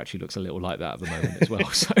 my hair actually looks a little like that at the moment as well,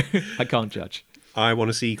 so I can't judge. I want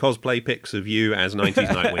to see cosplay pics of you as 90s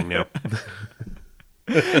Nightwing now.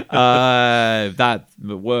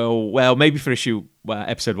 Maybe for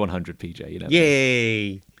episode 100, PJ.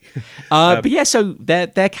 Yay! So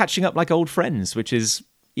they're catching up like old friends, which is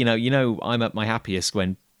I'm at my happiest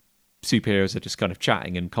when superheroes are just kind of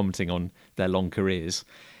chatting and commenting on their long careers.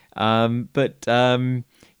 Dick's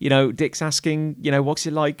asking, what's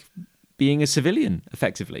it like being a civilian,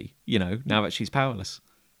 effectively, now that she's powerless.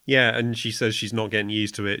 Yeah, and she says she's not getting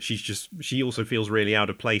used to it. She also feels really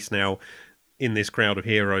out of place now in this crowd of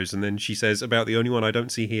heroes. And then she says, about the only one I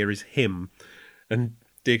don't see here is him. And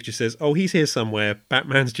Dick just says, oh, he's here somewhere.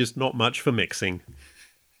 Batman's just not much for mixing.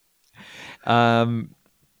 Dick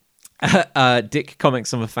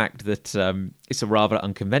comments on the fact that it's a rather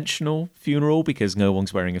unconventional funeral because no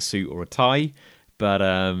one's wearing a suit or a tie.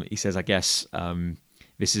 But he says, I guess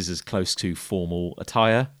this is as close to formal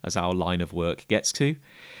attire as our line of work gets to.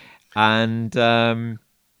 And, and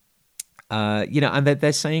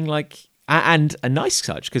they're saying like, and a nice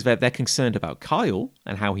touch because they're concerned about Kyle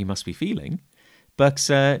and how he must be feeling. But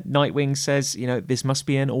Nightwing says, this must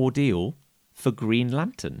be an ordeal for Green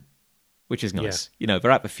Lantern, which is nice. Yeah.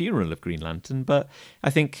 They're at the funeral of Green Lantern, but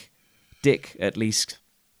I think Dick at least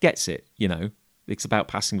gets it, It's about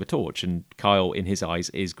passing the torch, and Kyle, in his eyes,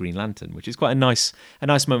 is Green Lantern, which is quite a nice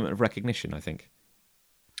moment of recognition, I think.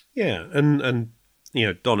 Yeah, and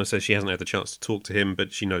Donna says she hasn't had the chance to talk to him,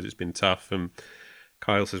 but she knows it's been tough. And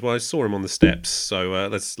Kyle says, "Well, I saw him on the steps, so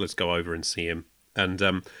let's go over and see him."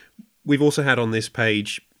 And we've also had on this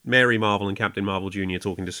page Mary Marvel and Captain Marvel Jr.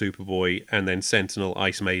 talking to Superboy, and then Sentinel,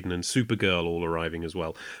 Ice Maiden, and Supergirl all arriving as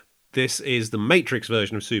well. This is the Matrix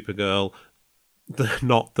version of Supergirl.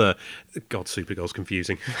 Supergirl's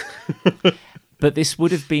confusing. But this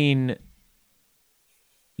would have been,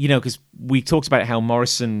 because we talked about how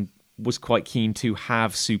Morrison was quite keen to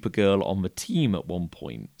have Supergirl on the team at one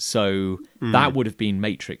point. So that would have been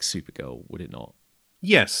Matrix Supergirl, would it not?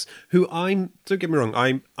 Yes, don't get me wrong,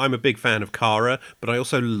 I'm a big fan of Kara, but I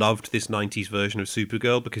also loved this 90s version of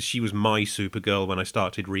Supergirl because she was my Supergirl when I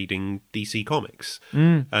started reading DC Comics.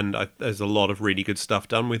 And there's a lot of really good stuff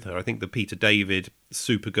done with her. I think the Peter David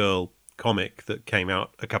Supergirl comic that came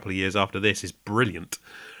out a couple of years after this is brilliant.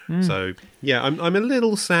 So, yeah, I'm a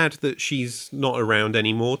little sad that she's not around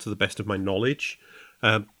anymore, to the best of my knowledge.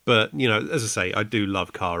 But, as I say, I do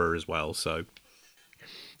love Kara as well, so...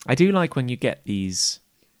 I do like when you get these.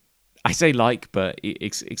 I say like, but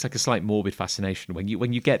it's like a slight morbid fascination when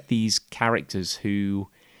you get these characters who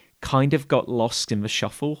kind of got lost in the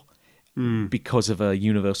shuffle because of a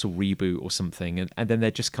Universal reboot or something, and then they're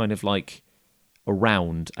just kind of like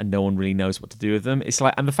around, and no one really knows what to do with them. It's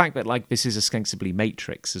like, and the fact that like this is ostensibly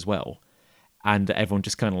Matrix as well, and everyone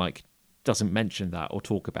just kind of like doesn't mention that or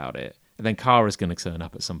talk about it, and then Kara's going to turn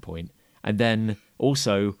up at some point, and then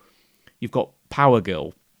also you've got Power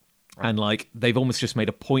Girl. And, like, they've almost just made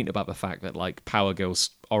a point about the fact that, like, Power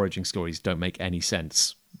Girl's origin stories don't make any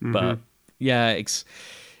sense. But, yeah, I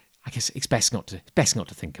guess it's best not to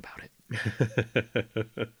think about it.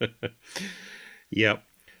 Yep.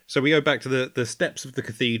 So we go back to the steps of the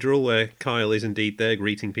cathedral where Kyle is indeed there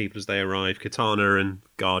greeting people as they arrive. Katana and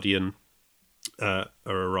Guardian are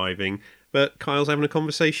arriving. But Kyle's having a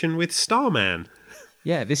conversation with Starman.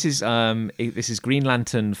 Yeah, this is Green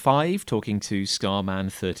Lantern 5 talking to Starman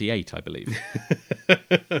 38, I believe.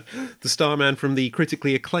 The Starman from the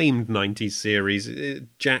critically acclaimed 90s series,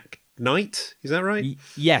 Jack Knight, is that right?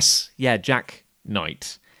 Yes, yeah, Jack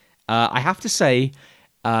Knight. I have to say,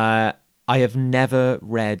 I have never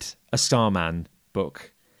read a Starman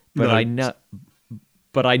book, but no.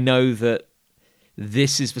 I know that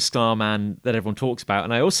this is the Starman that everyone talks about,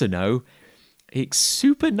 and I also know it's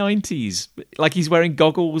super 90s. Like, he's wearing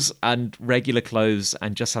goggles and regular clothes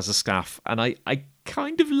and just has a scarf. And I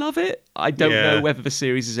kind of love it. I don't know whether the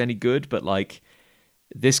series is any good, but, like,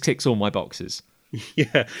 this ticks all my boxes.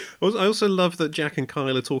 Yeah. I also love that Jack and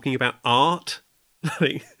Kyle are talking about art.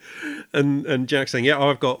 Like, and Jack saying, "Yeah,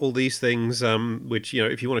 I've got all these things, which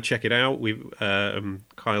if you want to check it out."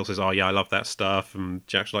 Kyle says, "Oh yeah, I love that stuff," and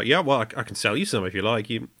Jack's like, "Yeah, well, I can sell you some if you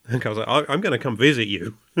like." And Kyle's like, "I'm going to come visit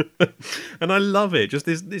you," and I love it. Just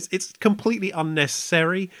this, it's completely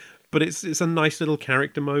unnecessary, but it's a nice little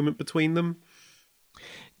character moment between them.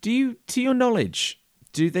 To your knowledge,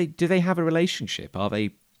 do they have a relationship? Are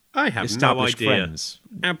they? I have no idea. Friends?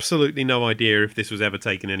 Absolutely no idea if this was ever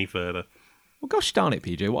taken any further. Well, gosh darn it,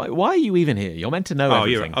 PJ. Why are you even here? You're meant to know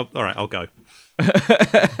everything. All right, I'll go.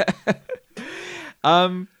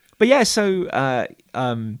 But yeah, so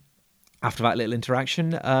after that little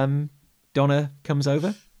interaction, Donna comes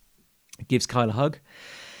over, gives Kyle a hug,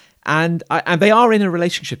 and they are in a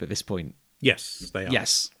relationship at this point. Yes, they are.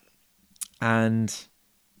 Yes. And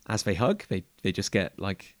as they hug, they just get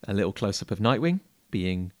like a little close-up of Nightwing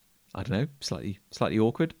being, I don't know, slightly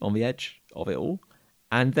awkward on the edge of it all.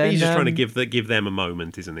 And then he's just trying to give them a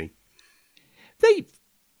moment, isn't he? Do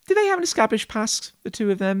they have an established past, the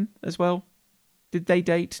two of them as well? Did they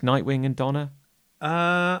date, Nightwing and Donna?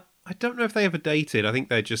 I don't know if they ever dated. I think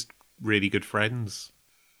they're just really good friends.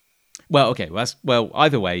 Well, okay. Well,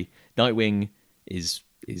 either way, Nightwing is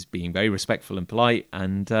being very respectful and polite,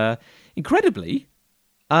 and incredibly,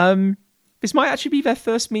 this might actually be their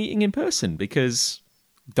first meeting in person because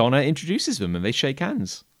Donna introduces them and they shake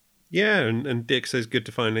hands. Yeah, and Dick says, "Good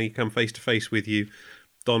to finally come face to face with you."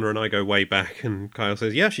 Donna and I go way back, and Kyle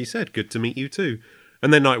says, "Yeah, she said, good to meet you too."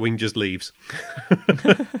 And then Nightwing just leaves.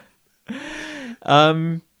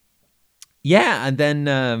 Yeah, and then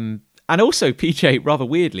and also PJ, rather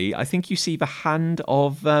weirdly, I think you see the hand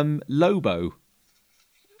of Lobo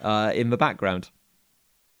in the background.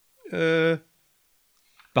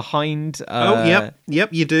 Behind.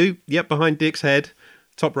 Yep, you do. Yep, behind Dick's head.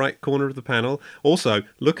 Top right corner of the panel. Also,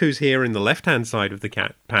 look who's here in the left-hand side of the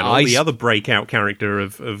panel. The other breakout character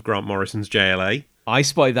of Grant Morrison's JLA. I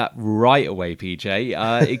spotted that right away, PJ.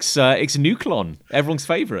 It's Nuklon, everyone's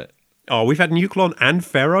favourite. Oh, we've had Nuklon and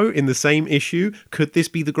Pharaoh in the same issue. Could this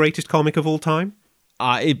be the greatest comic of all time?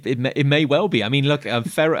 It may well be. I mean, look,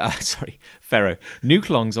 Pharaoh.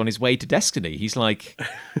 Nuklon's on his way to Destiny. He's like,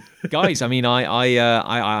 guys. I mean,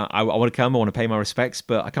 I want to come. I want to pay my respects,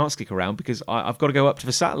 but I can't stick around because I've got to go up to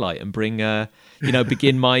the satellite and bring,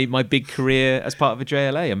 begin my big career as part of the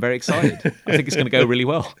JLA. I'm very excited. I think it's going to go really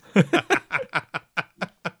well.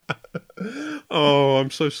 Oh, I'm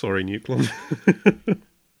so sorry, Nuklon.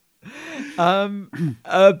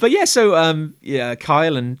 But yeah, so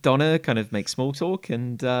Kyle and Donna kind of make small talk,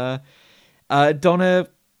 and Donna,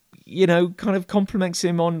 kind of compliments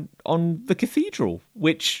him on the cathedral,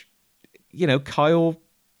 which, Kyle,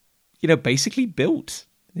 basically built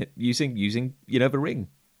using the ring.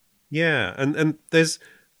 Yeah, and there's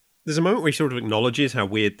a moment where he sort of acknowledges how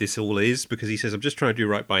weird this all is, because he says, I'm just trying to do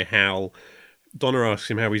right by Hal. Donna asks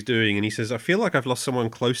him how he's doing, and he says, I feel like I've lost someone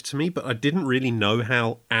close to me, but I didn't really know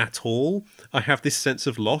Hal at all. I have this sense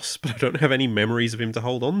of loss, but I don't have any memories of him to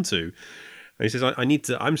hold on to. And he says,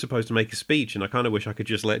 I'm supposed to make a speech, and I kind of wish I could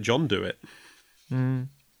just let John do it.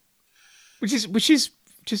 Which is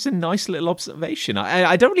just a nice little observation.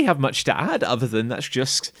 I don't really have much to add other than it's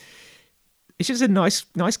just a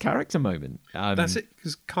nice character moment. That's it,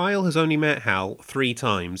 because Kyle has only met Hal 3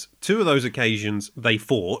 times. 2 of those occasions they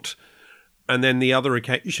fought, and then the other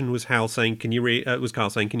occasion was Hal saying, "Can you was Kyle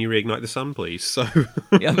saying, can you reignite the sun, please?" So,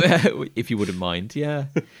 if you wouldn't mind, yeah.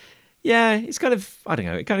 It's kind of, I don't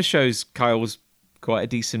know. It kind of shows Kyle was quite a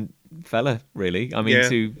decent fella, really. I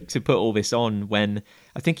mean, to put all this on when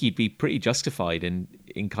I think he'd be pretty justified in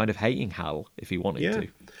kind of hating Hal if he wanted to.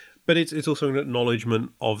 But it's also an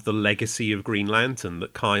acknowledgement of the legacy of Green Lantern,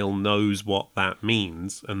 that Kyle knows what that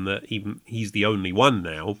means, and that he's the only one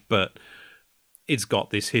now, but it's got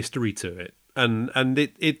this history to it. And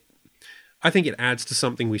it I think it adds to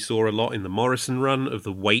something we saw a lot in the Morrison run, of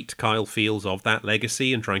the weight Kyle feels of that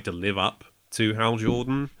legacy and trying to live up to Hal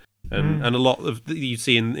Jordan. And a lot of you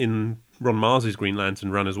see in Ron Mars's Green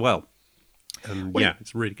Lantern run as well. And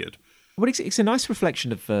it's really good. Well, it's a nice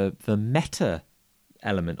reflection of the meta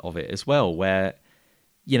element of it as well, where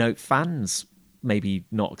fans maybe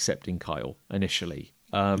not accepting Kyle initially.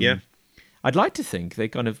 I'd like to think they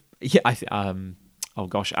kind of oh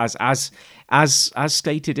gosh, as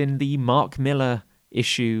stated in the Mark Miller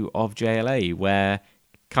issue of JLA, where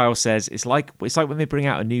Kyle says it's like when they bring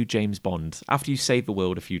out a new James Bond. After you save the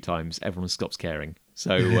world a few times, everyone stops caring.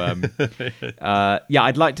 So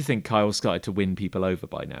I'd like to think Kyle started to win people over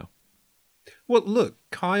by now. Well, look,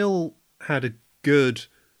 Kyle had a good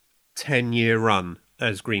 10-year run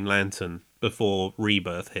as Green Lantern before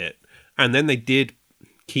Rebirth hit, and then they did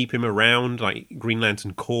keep him around. Like Green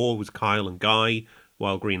Lantern Corps was Kyle and Guy,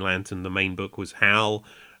 while Green Lantern, the main book, was Hal.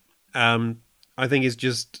 I think it's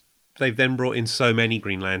just they've then brought in so many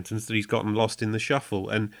Green Lanterns that he's gotten lost in the shuffle.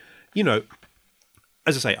 And,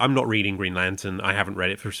 as I say, I'm not reading Green Lantern. I haven't read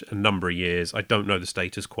it for a number of years. I don't know the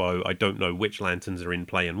status quo. I don't know which lanterns are in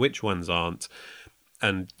play and which ones aren't.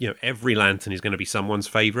 And, every lantern is going to be someone's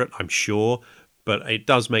favourite, I'm sure. But it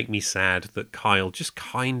does make me sad that Kyle just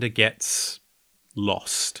kind of gets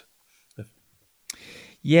lost.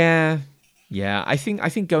 Yeah. I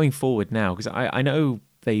think going forward now, because I know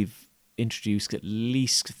they've introduced at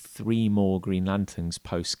least 3 more Green Lanterns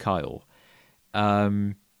post Kyle.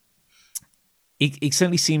 It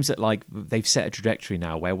certainly seems that like they've set a trajectory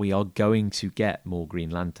now where we are going to get more Green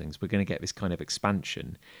Lanterns. We're going to get this kind of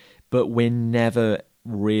expansion, but we're never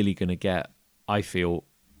really going to get, I feel,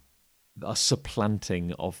 a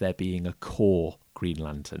supplanting of there being a core Green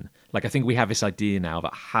Lantern. Like, I think we have this idea now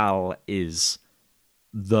that Hal is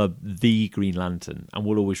the Green Lantern and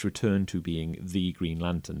will always return to being the Green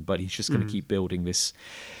Lantern, but he's just going to keep building this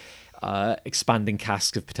expanding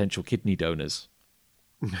cask of potential kidney donors.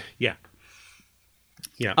 Yeah.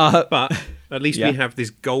 But at least we have this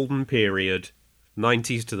golden period,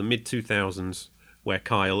 90s to the mid-2000s, where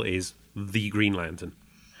Kyle is the Green Lantern.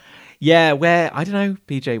 Yeah, where, I don't know,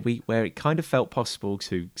 PJ, where it kind of felt possible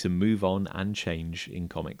to move on and change in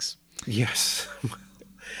comics. Yes.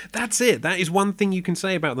 That's it. That is one thing you can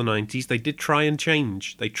say about the 90s. They did try and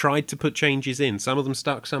change. They tried to put changes in. Some of them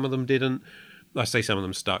stuck, some of them didn't. I say some of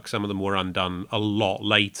them stuck, some of them were undone a lot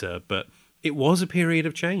later, but it was a period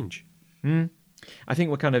of change. I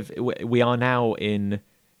think we are now in,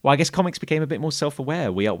 well, I guess comics became a bit more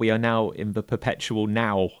self-aware. We are now in the perpetual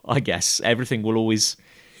now, I guess. Everything will always,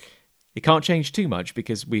 it can't change too much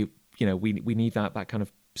because we need that kind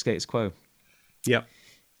of status quo. Yeah.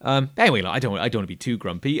 Anyway, I don't want to be too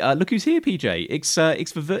grumpy. Look who's here, PJ.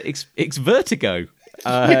 It's Vertigo.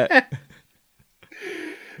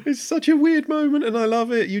 It's such a weird moment, and I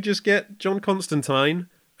love it. You just get John Constantine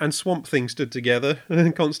and Swamp Thing stood together, and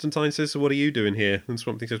then Constantine says, "So what are you doing here?" And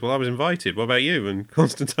Swamp Thing says, "Well, I was invited. What about you?" And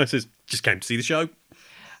Constantine says, "Just came to see the show."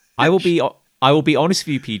 I will be honest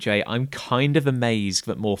with you, PJ. I'm kind of amazed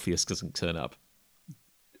that Morpheus doesn't turn up.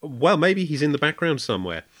 Well, maybe he's in the background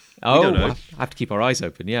somewhere. Oh, we'll have to keep our eyes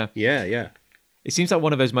open. Yeah. It seems like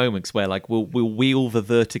one of those moments where, like, we'll wheel the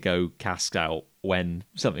Vertigo cast out when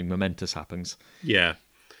something momentous happens. Yeah,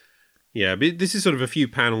 but this is sort of a few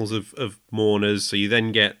panels of mourners. So you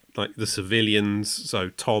then get like the civilians. So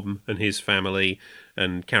Tom and his family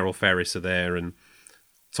and Carol Ferris are there, and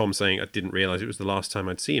Tom saying, I didn't realise it was the last time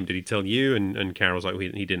I'd see him. Did he tell you? And Carol's like,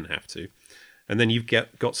 he didn't have to. And then you've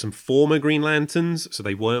got some former Green Lanterns, so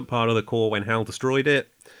they weren't part of the Corps when Hal destroyed it.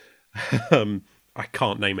 I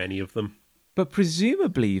can't name any of them. But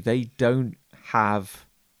presumably they don't have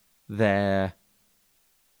their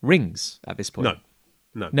rings at this point.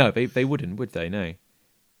 No, they wouldn't, would they?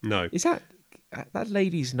 No. Is that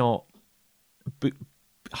lady's not?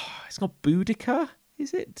 It's not Boudica,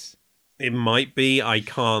 is it? It might be. I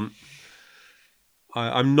can't.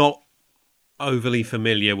 I'm not overly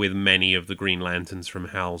familiar with many of the Green Lanterns from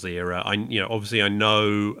Hal's era. Obviously I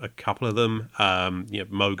know a couple of them.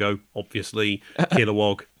 Mogo, obviously,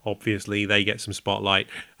 Kilowog, obviously, they get some spotlight.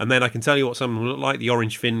 And then I can tell you what some of them look like: the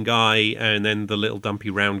orange fin guy, and then the little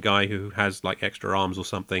dumpy round guy who has like extra arms or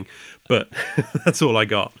something. But that's all I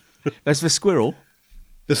got. There's the squirrel.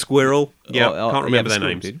 The squirrel. Yeah, can't remember their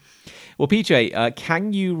squirrel, names. Dude. Well, PJ,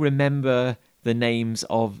 can you remember the names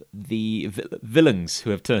of the villains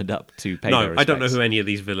who have turned up to pay their respects? No, I don't know who any of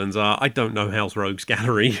these villains are. I don't know Hal's Rogues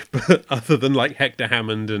Gallery, but other than like Hector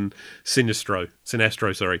Hammond and Sinestro,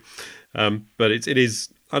 sorry. But it is.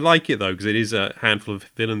 I like it though because it is a handful of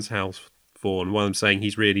villains Hal's for, and one of them saying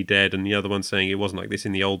he's really dead, and the other one saying it wasn't like this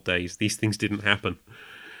in the old days. These things didn't happen.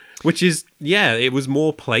 Which is, it was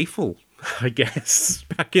more playful, I guess,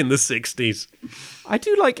 back in the 60s. I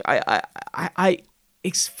do like. I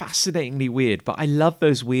it's fascinatingly weird, but I love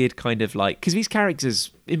those weird kind of like, because these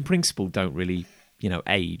characters in principle don't really,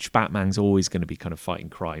 age. Batman's always going to be kind of fighting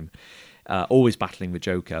crime, always battling the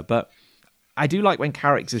Joker. But I do like when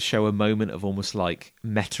characters show a moment of almost like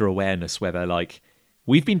meta awareness where they're like,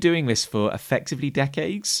 we've been doing this for effectively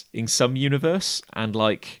decades in some universe, and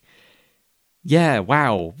like, yeah,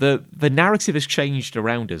 wow, the narrative has changed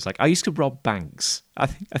around us. Like, I used to rob banks. I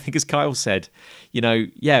think as Kyle said,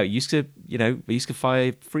 they used to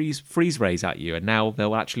fire freeze rays at you, and now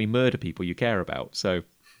they'll actually murder people you care about. So,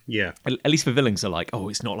 yeah, at least the villains are like, oh,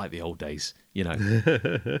 it's not like the old days. We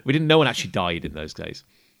didn't. No one actually died in those days.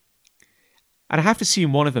 And I have to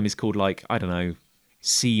assume one of them is called like, I don't know,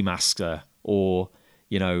 Seamaster or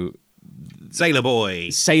Sailor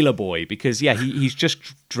Boy, because he's just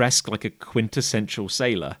dressed like a quintessential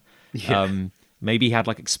sailor. Maybe he had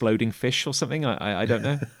like exploding fish or something. I don't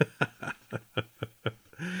know.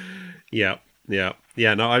 Yeah.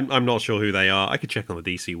 No, I'm not sure who they are. I could check on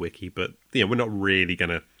the DC wiki, but we're not really going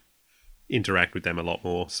to interact with them a lot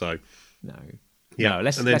more. So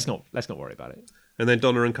let's not worry about it. And then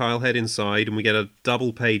Donna and Kyle head inside, and we get a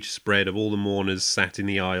double-page spread of all the mourners sat in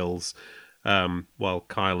the aisles. While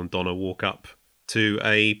Kyle and Donna walk up to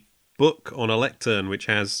a book on a lectern which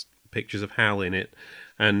has pictures of Hal in it.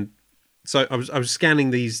 And so I was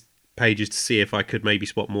scanning these pages to see if I could maybe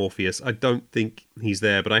spot Morpheus. I don't think he's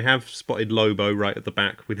there, but I have spotted Lobo right at the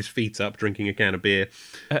back with his feet up drinking a can of beer.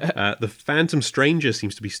 The Phantom Stranger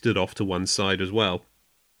seems to be stood off to one side as well.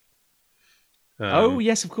 Oh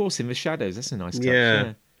yes, of course, in the shadows. That's a nice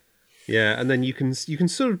touch. Yeah, and then you can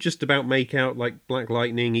sort of just about make out like Black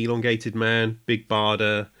Lightning, Elongated Man, Big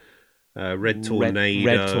Barda, Red Tornado.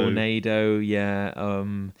 Red Tornado, yeah.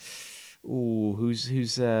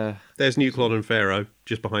 Who's There's New Claude and Pharaoh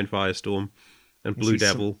just behind Firestorm, and Blue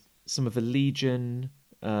Devil. Some of the Legion,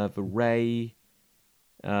 the Ray.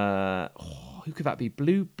 Who could that be?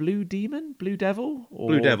 Blue Demon, Blue Devil,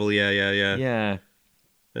 Blue Devil. Yeah.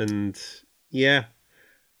 Yeah,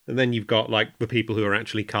 and then you've got like the people who are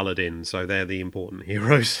actually coloured in, so they're the important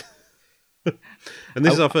heroes. And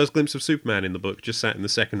this is our first glimpse of Superman in the book, just sat in the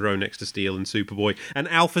second row next to Steel and Superboy and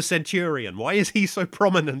Alpha Centaurian. Why is he so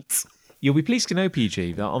prominent? You'll be pleased to know,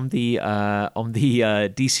 PG, that on the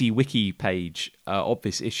DC Wiki page of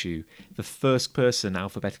this issue, the first person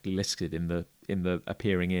alphabetically listed in the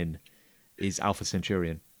appearing in is Alpha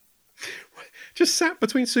Centaurian. Just sat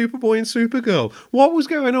between Superboy and Supergirl. What was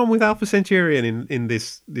going on with Alpha Centaurian in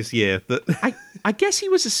this year? That I guess he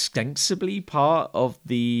was ostensibly part of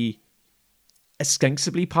the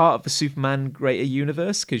Superman greater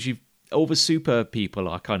universe, because all the super people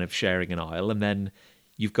are kind of sharing an aisle, and then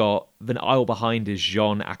you've got the aisle behind is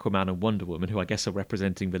Jean, Aquaman, and Wonder Woman, who I guess are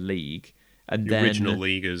representing the League, and the original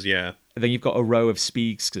Leaguers, yeah. And then you've got a row of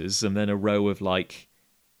speedsters, and then a row of like,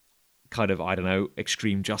 kind of, I don't know,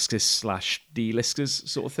 Extreme Justice /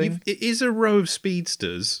 D-listers sort of thing. It is a row of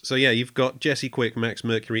speedsters. So yeah, you've got Jesse Quick, Max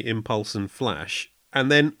Mercury, Impulse, and Flash,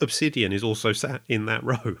 and then Obsidian is also sat in that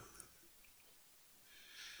row.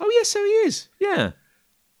 Oh yes, so he is. Yeah.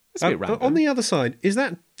 That's a bit random. On the other side, is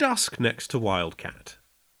that Dusk next to Wildcat?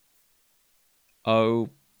 Oh,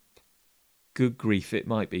 good grief! It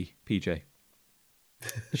might be PJ.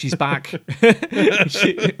 She's back.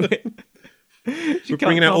 We're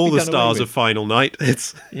bringing out all the stars of Final Night.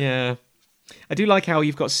 It's yeah. I do like how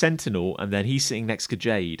you've got Sentinel, and then he's sitting next to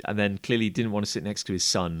Jade, and then clearly didn't want to sit next to his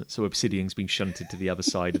son, so Obsidian's being shunted to the other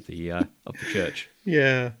side of the church.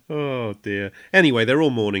 Yeah. Oh dear. Anyway, they're all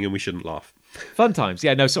mourning, and we shouldn't laugh. Fun times.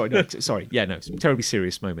 Yeah. No. Sorry. Yeah. No. It's a terribly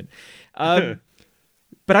serious moment. But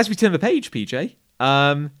as we turn the page, PJ,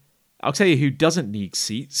 I'll tell you who doesn't need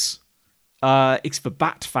seats. It's the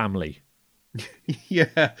Bat Family.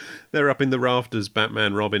 Yeah, they're up in the rafters,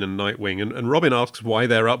 Batman, Robin, and Nightwing, and Robin asks why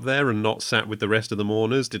they're up there and not sat with the rest of the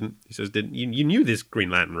mourners. He says, you knew this, Green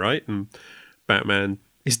Lantern, right? And Batman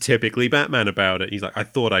is typically Batman about it. He's like, I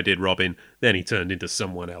thought I did, Robin. Then he turned into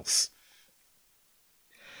someone else.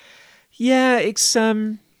 Yeah, it's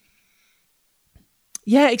a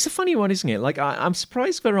funny one, isn't it? Like, I'm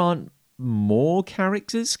surprised there aren't more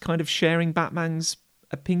characters kind of sharing Batman's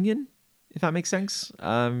opinion, if that makes sense.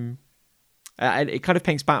 It kind of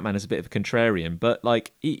paints Batman as a bit of a contrarian, but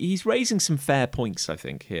like he's raising some fair points, I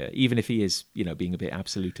think, here, even if he is, being a bit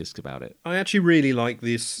absolutist about it. I actually really like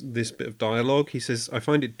this bit of dialogue. He says, I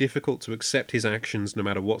find it difficult to accept his actions no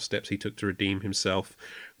matter what steps he took to redeem himself.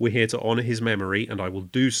 We're here to honour his memory, and I will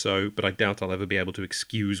do so, but I doubt I'll ever be able to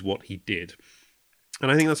excuse what he did.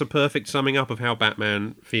 And I think that's a perfect summing up of how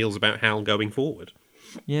Batman feels about Hal going forward.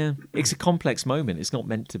 Yeah, it's a complex moment. It's not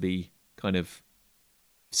meant to be kind of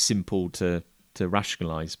simple to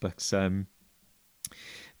rationalize, but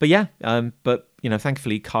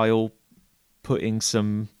thankfully Kyle put in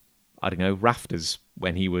some, I don't know, rafters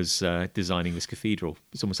when he was designing this cathedral.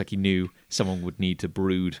 It's almost like he knew someone would need to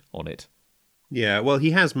brood on it. Yeah, well,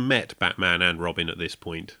 he has met Batman and Robin at this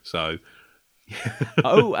point, so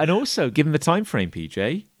Oh, and also given the time frame,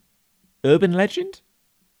 PJ, urban legend.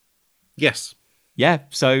 Yes. Yeah,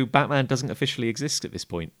 so Batman doesn't officially exist at this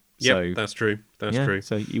point. Yeah, that's true. That's true.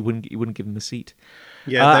 So you wouldn't give him the seat.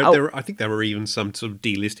 Yeah, I think there were even some sort of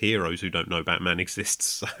D-list heroes who don't know Batman exists.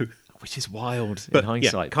 So, which is wild in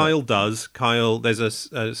hindsight. Yeah, Kyle does. Kyle, there's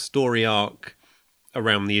a story arc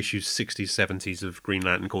around the issues 60s, 70s of Green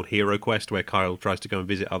Lantern called Hero Quest, where Kyle tries to go and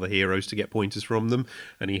visit other heroes to get pointers from them,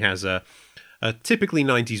 and he has a typically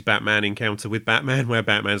 90s Batman encounter with Batman, where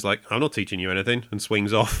Batman's like, I'm not teaching you anything, and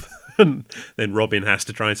swings off. And then Robin has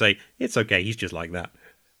to try and say, it's okay, he's just like that.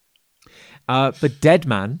 But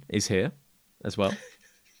Deadman is here as well.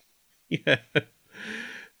 Yeah.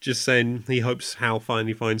 Just saying he hopes Hal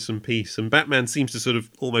finally finds some peace. And Batman seems to sort of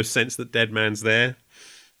almost sense that Deadman's there,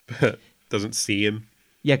 but doesn't see him.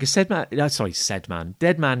 Yeah, because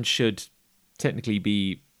Deadman should technically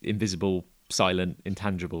be invisible, silent,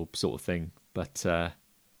 intangible sort of thing. But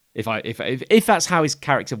if that's how his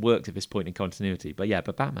character worked at this point in continuity.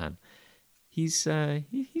 But Batman, he's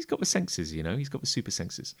got the senses, he's got the super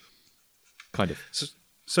senses. Kind of.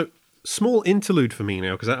 So small interlude for me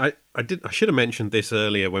now, because I should have mentioned this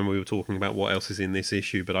earlier when we were talking about what else is in this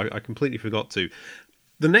issue, but I completely forgot to.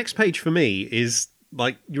 The next page for me is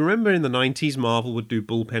like, you remember in the 90s Marvel would do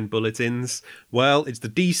bullpen bulletins? Well, it's the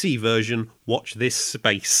DC version. Watch this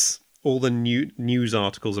space. All the news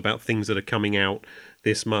articles about things that are coming out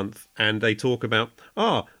this month, and they talk about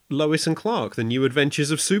Lois and Clark, the New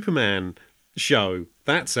Adventures of Superman show.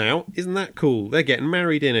 That's out. Isn't that cool? They're getting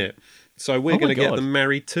married in it. So we're going to get them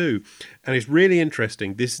married too. And it's really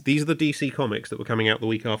interesting. These are the DC comics that were coming out the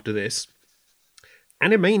week after this.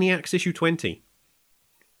 Animaniacs issue 20.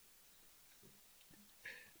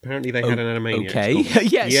 Apparently they had an Animaniacs. Okay.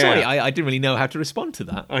 yeah, sorry. I didn't really know how to respond to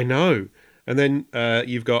that. I know. And then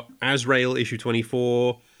you've got Azrael issue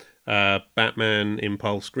 24, Batman,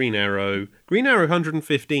 Impulse, Green Arrow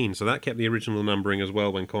 115. So that kept the original numbering as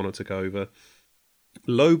well when Connor took over.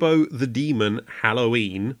 Lobo the Demon,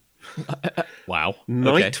 Halloween. Wow.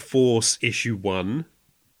 Night Force issue 1.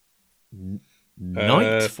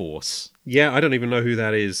 Night Force? Yeah, I don't even know who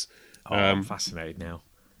that is. I'm fascinated now.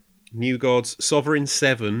 New Gods, Sovereign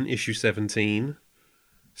 7, issue 17.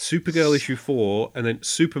 Supergirl issue 4, and then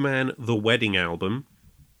Superman the Wedding Album.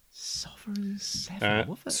 Sovereign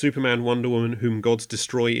 7? Superman Wonder Woman Whom Gods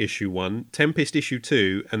Destroy issue 1. Tempest issue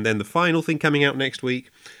 2, and then the final thing coming out next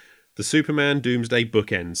week, the Superman Doomsday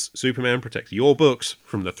bookends. Superman protects your books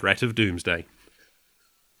from the threat of Doomsday.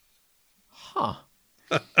 Huh.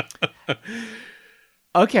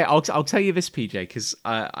 Okay, I'll tell you this, PJ, because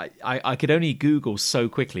I could only Google so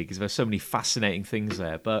quickly because there's so many fascinating things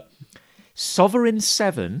there. But Sovereign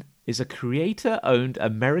 7 is a creator-owned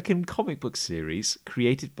American comic book series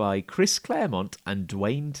created by Chris Claremont and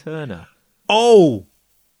Dwayne Turner. Oh!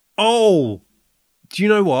 Do you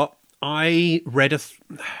know what? I read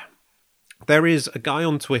There is a guy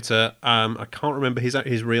on Twitter, I can't remember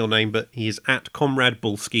his real name, but he is at Comrade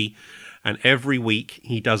Bulski, and every week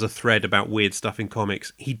he does a thread about weird stuff in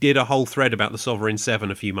comics. He did a whole thread about the Sovereign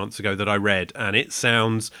Seven a few months ago that I read, and it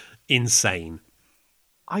sounds insane.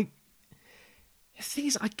 The thing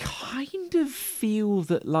is, I kind of feel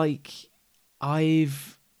that like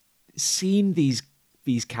I've seen these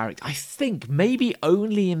characters. I think maybe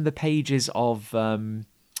only in the pages of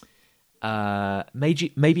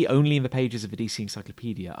maybe only in the pages of the DC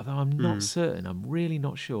Encyclopedia. Although I'm not certain. I'm really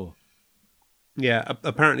not sure. Yeah,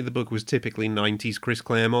 apparently the book was typically 90s Chris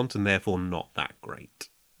Claremont, and therefore not that great.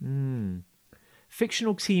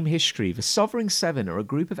 Fictional team history. The Sovereign Seven are a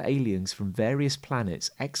group of aliens from various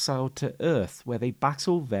planets exiled to Earth, where they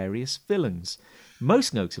battle various villains,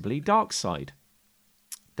 most notably Darkseid.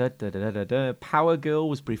 Power Girl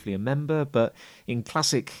was briefly a member, but in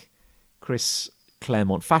classic Chris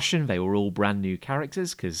Claremont fashion, they were all brand new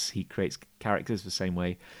characters because he creates characters the same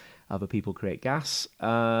way other people create gas.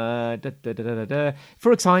 For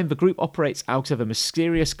a time, the group operates out of a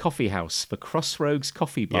mysterious coffee house, the Crossroads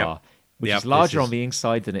Coffee Bar, which is larger on the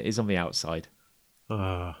inside than it is on the outside.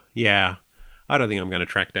 Yeah. I don't think I'm going to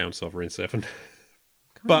track down Sovereign 7.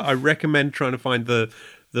 But I recommend trying to find the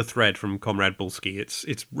thread from Comrade Bulski.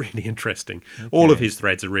 It's really interesting. Okay. All of his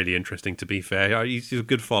threads are really interesting, to be fair. He's a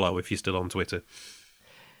good follow if you're still on Twitter.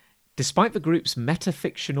 Despite the group's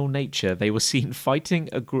metafictional nature, they were seen fighting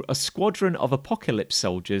a squadron of Apocalypse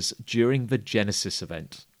soldiers during the Genesis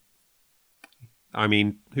event. I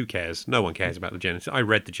mean, who cares? No one cares about the Genesis. I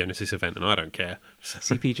read the Genesis event and I don't care.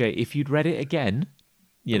 CPJ, if you'd read it again,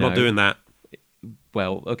 I'm not doing that.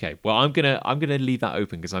 Well, okay. Well, I'm gonna leave that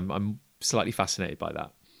open because I'm slightly fascinated by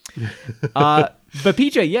that. But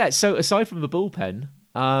PJ, yeah. So aside from the bullpen,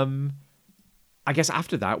 I guess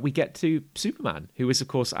after that we get to Superman, who is of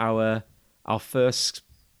course our first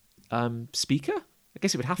speaker. I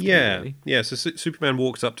guess it would have to be. Really. Yeah. So Superman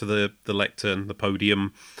walks up to the lectern, the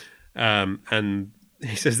podium, and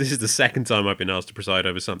he says, "This is the second time I've been asked to preside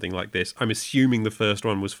over something like this. I'm assuming the first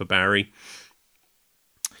one was for Barry."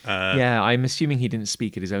 Yeah, I'm assuming he didn't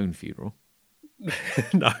speak at his own funeral.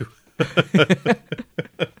 No.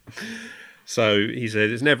 So he said,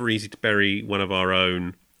 "It's never easy to bury one of our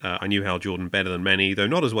own. I knew Hal Jordan better than many, though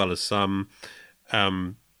not as well as some.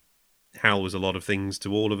 Hal was a lot of things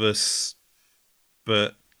to all of us,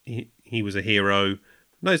 but he was a hero.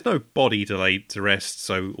 There's no body to lay to rest,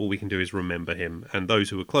 so all we can do is remember him. And those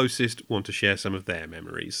who were closest want to share some of their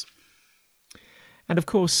memories." And of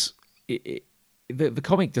course, the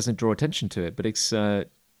comic doesn't draw attention to it, but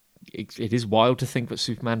it is wild to think that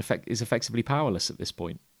Superman is effectively powerless at this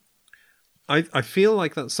point. I feel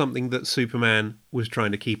like that's something that Superman was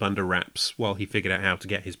trying to keep under wraps while he figured out how to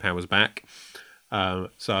get his powers back.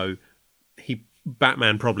 So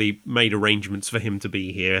Batman probably made arrangements for him to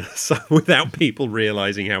be here, so without people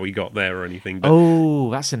realizing how he got there or anything. But,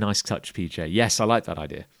 that's a nice touch, PJ. Yes, I like that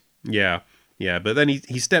idea. Yeah. But then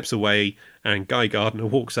he steps away, and Guy Gardner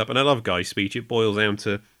walks up, and I love Guy's speech. It boils down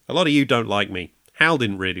to, "A lot of you don't like me. Hal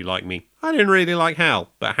didn't really like me. I didn't really like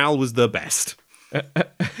Hal, but Hal was the best."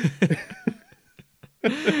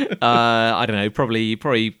 I don't know.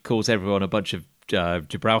 Probably calls everyone a bunch of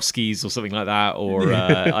Jabrowskis or something like that, or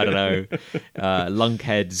I don't know,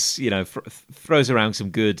 lunkheads. Throws around some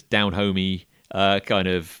good down-homey kind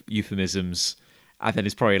of euphemisms, and then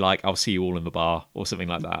it's probably like, "I'll see you all in the bar" or something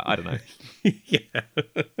like that. I don't know. Yeah.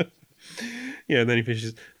 And then he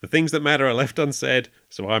finishes, "The things that matter are left unsaid,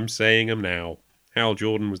 so I'm saying them now. Hal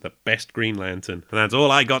Jordan was the best Green Lantern, and that's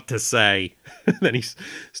all I got to say." Then he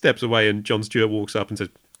steps away, and Jon Stewart walks up and says,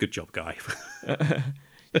 "Good job, Guy."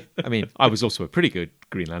 I mean, I was also a pretty good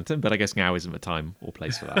Green Lantern, but I guess now isn't the time or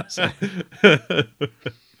place for that. So.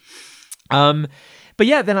 But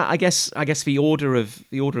yeah, then I guess the order of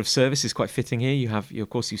service is quite fitting here. Of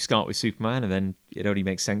course, you start with Superman, and then it only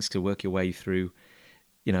makes sense to work your way through,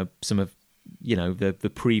 some of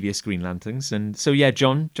the previous Green Lanterns. And so yeah,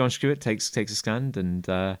 Jon Stewart takes a stand and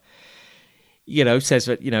says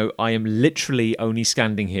that I am literally only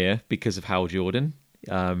standing here because of Hal Jordan.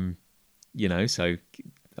 So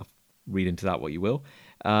I'll read into that what you will.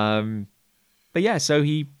 But yeah, so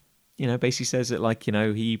he basically says that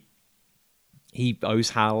he owes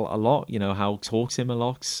Hal a lot. Hal taught him a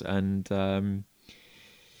lot, and and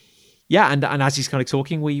as he's kind of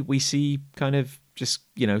talking, we see kind of just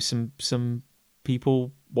some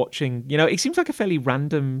people watching. It seems like a fairly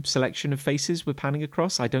random selection of faces we're panning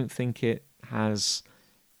across. I don't think it has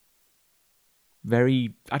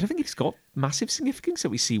I don't think it's got massive significance that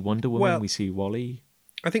we see Wonder Woman, we see Wally.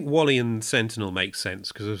 I think Wally and Sentinel makes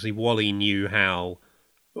sense because obviously Wally knew Hal.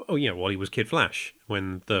 Wally was Kid Flash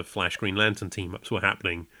when the Flash Green Lantern team-ups were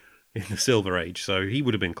happening. in the Silver Age, so he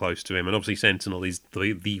would have been close to him. And obviously, Sentinel is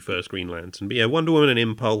the first Green Lantern. But yeah, Wonder Woman and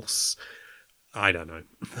Impulse, I don't know.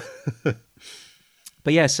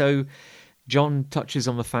 But yeah, so John touches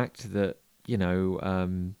on the fact that,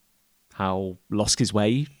 Hal lost his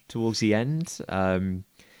way towards the end. John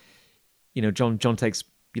takes,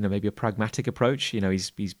 maybe a pragmatic approach.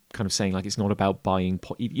 He's kind of saying, like, it's not about buying,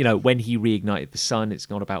 when he reignited the sun, it's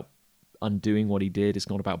not about undoing what he did. It's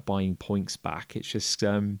not about buying points back. It's just,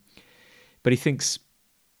 but he thinks,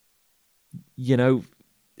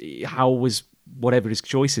 Hal was, whatever his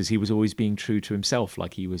choices, he was always being true to himself.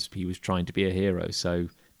 Like he was trying to be a hero. So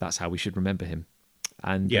that's how we should remember him.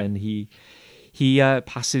 And then he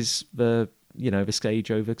passes the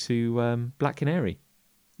stage over to Black Canary.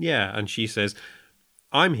 Yeah, and she says,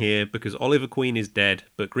 I'm here because Oliver Queen is dead,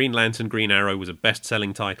 but Green Lantern Green Arrow was a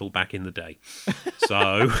best-selling title back in the day.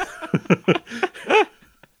 So...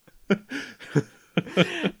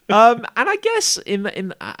 and I guess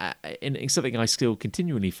in something I still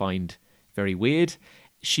continually find very weird,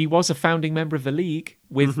 she was a founding member of the League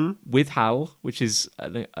with Hal, which is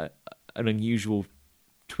an unusual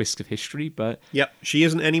twist of history. But yep, she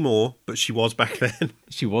isn't anymore, but she was back then.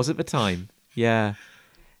 She was at the time, yeah.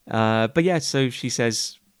 But yeah, so she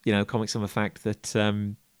says, comics on the fact that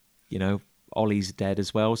Ollie's dead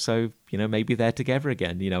as well, so maybe they're together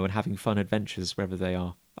again, and having fun adventures wherever they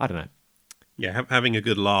are. I don't know. Yeah, having a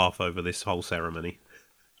good laugh over this whole ceremony.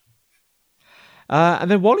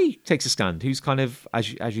 And then Wally takes a stand, who's kind of,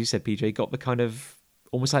 as you said, PJ, got the kind of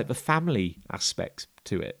almost like the family aspect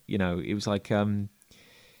to it. It was like, his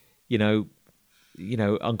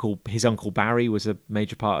uncle Barry was a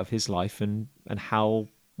major part of his life, and Hal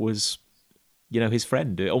was, his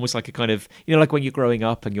friend. Almost like a kind of, like when you're growing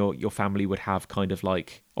up and your family would have kind of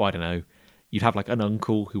like, I don't know, you'd have like an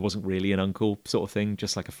uncle who wasn't really an uncle sort of thing,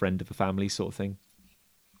 just like a friend of the family sort of thing.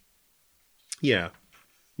 Yeah.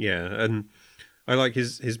 Yeah, and I like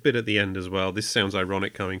his bit at the end as well. This sounds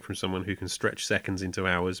ironic coming from someone who can stretch seconds into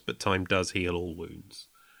hours, but time does heal all wounds.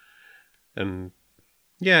 And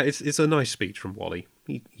yeah, it's a nice speech from Wally.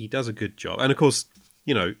 He does a good job. And of course,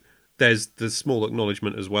 there's the small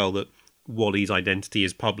acknowledgement as well that Wally's identity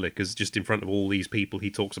is public, as just in front of all these people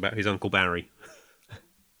he talks about his Uncle Barry.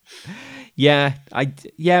 Yeah,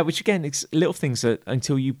 which again, it's little things that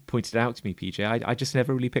until you pointed out to me, PJ, I just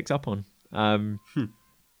never really picked up on.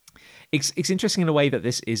 It's interesting in a way that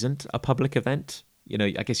this isn't a public event.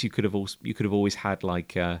 I guess you could have always had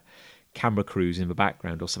like camera crews in the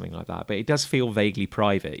background or something like that, but it does feel vaguely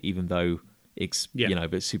private, even though it's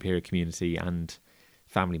the superior community and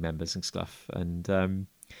family members and stuff. And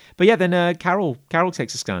but yeah, then Carol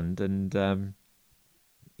takes a stand, and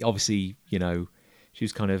obviously she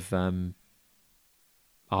was kind of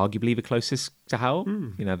arguably the closest to Hal.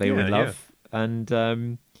 They were in love, and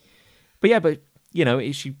but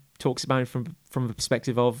she talks about it from the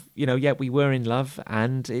perspective of we were in love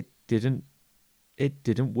and it didn't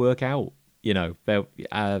work out.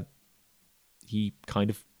 He kind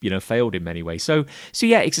of failed in many ways. So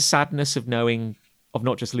yeah, it's a sadness of knowing, of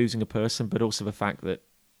not just losing a person, but also the fact that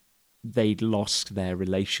they'd lost their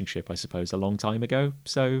relationship, I suppose, a long time ago.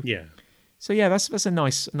 So yeah, that's a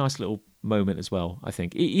nice little moment as well, I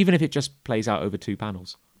think, even if it just plays out over 2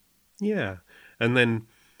 panels. Yeah, and then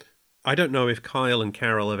I don't know if Kyle and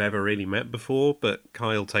Carol have ever really met before, but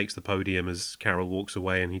Kyle takes the podium as Carol walks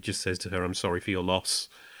away, and he just says to her, "I'm sorry for your loss,"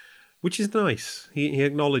 which is nice. He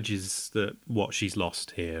acknowledges that what she's lost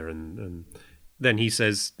here, and then he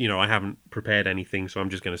says, I haven't prepared anything, so I'm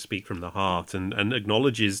just going to speak from the heart, and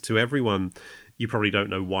acknowledges to everyone, you probably don't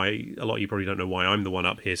know why, a lot of you probably don't know why I'm the one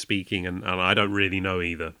up here speaking, and I don't really know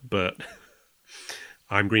either, but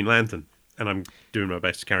I'm Green Lantern, and I'm doing my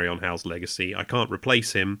best to carry on Hal's legacy. I can't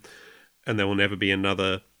replace him, and there will never be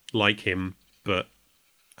another like him, but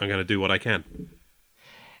I'm going to do what I can.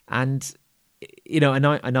 And,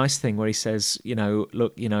 a nice thing where he says,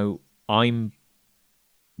 look,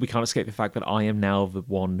 we can't escape the fact that I am now the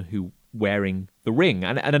one who wearing the ring.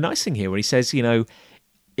 And a nice thing here where he says,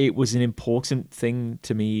 it was an important thing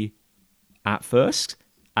to me at first,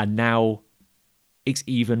 and now it's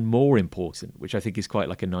even more important, which I think is quite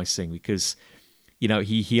like a nice thing, because,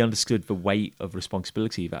 he understood the weight of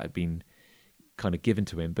responsibility that had been kind of given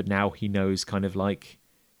to him, but now he knows kind of like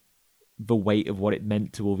the weight of what it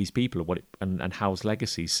meant to all these people, and Hal's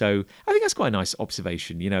legacy. So I think that's quite a nice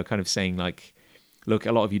observation, kind of saying like, look,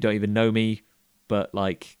 a lot of you don't even know me, but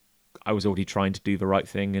like I was already trying to do the right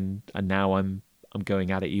thing, and now I'm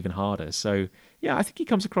going at it even harder. So yeah, I think he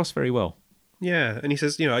comes across very well. Yeah, and he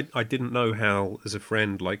says, I didn't know Hal as a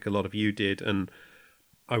friend like a lot of you did, and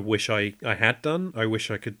I wish I had done. I wish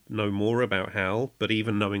I could know more about Hal, but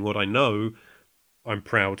even knowing what I know, I'm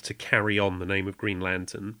proud to carry on the name of Green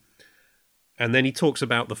Lantern. And then he talks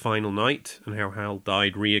about the final night and how Hal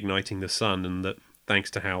died reigniting the sun, and that thanks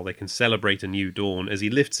to Hal they can celebrate a new dawn. As he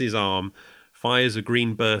lifts his arm, fires a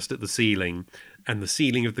green burst at the ceiling, and the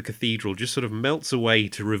ceiling of the cathedral just sort of melts away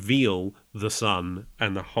to reveal the sun,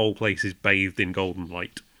 and the whole place is bathed in golden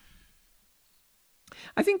light.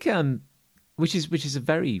 I think, which is a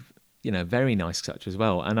very, very nice touch as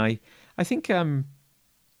well. And I think,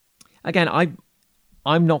 again,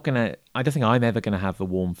 I'm not gonna. I don't think I'm ever gonna have the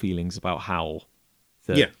warm feelings about Hal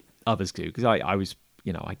that others do, because I was,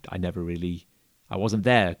 I never really, I wasn't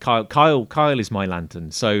there. Kyle is my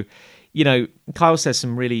lantern, so Kyle says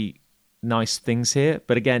some really nice things here,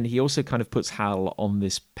 but again, he also kind of puts Hal on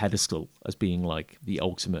this pedestal as being like the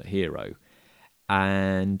ultimate hero,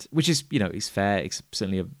 and which is is fair. It's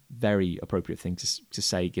certainly a very appropriate thing to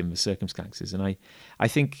say given the circumstances, and I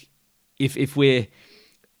think if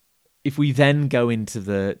we then go into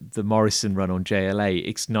the Morrison run on JLA,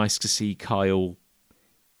 it's nice to see Kyle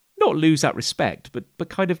not lose that respect, but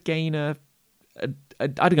kind of gain a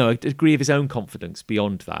degree of his own confidence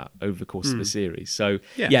beyond that over the course of the series. So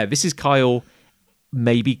this is Kyle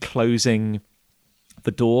maybe closing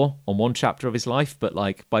the door on one chapter of his life, but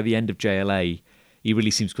like by the end of JLA, he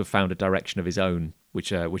really seems to have found a direction of his own,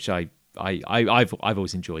 which I've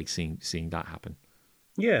always enjoyed seeing that happen.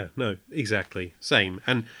 Yeah, no, exactly. Same.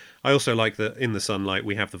 And I also like that in the sunlight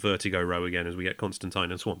we have the Vertigo row again as we get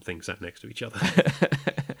Constantine and Swamp Thing sat next to each other.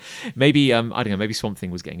 Maybe, I don't know, maybe Swamp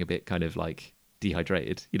Thing was getting a bit kind of like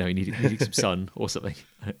dehydrated. He needed some sun or something.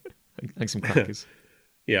 Like some crackers.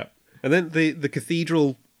 Yeah. And then the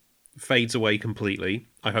cathedral fades away completely.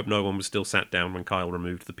 I hope no one was still sat down when Kyle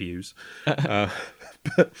removed the pews. But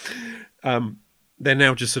they're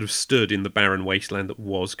now just sort of stood in the barren wasteland that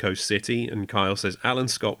was Coast City, and Kyle says Alan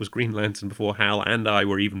Scott was Green Lantern before Hal and I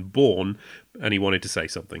were even born, and he wanted to say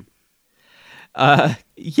something. Again,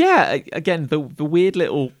 the weird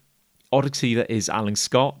little oddity that is Alan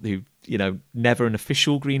Scott, who, never an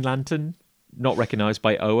official Green Lantern, not recognised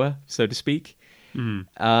by Oa, so to speak.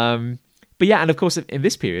 But yeah, and of course in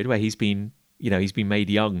this period where he's been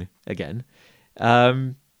made young again.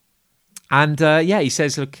 He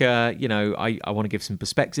says, look, I want to give some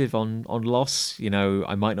perspective on loss.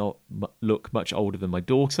 I might not look much older than my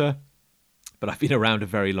daughter, but I've been around a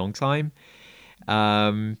very long time.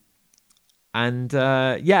 And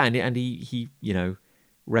he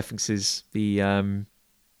references the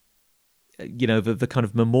the kind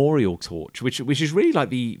of memorial torch, which is really like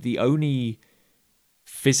the only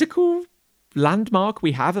physical landmark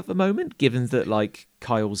we have at the moment, given that like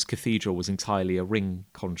Kyle's cathedral was entirely a ring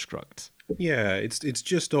construct. Yeah, it's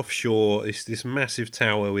just offshore. It's this massive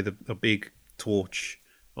tower with a big torch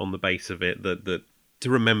on the base of it that to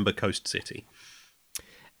remember Coast City.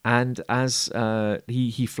 And as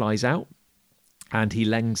he flies out and he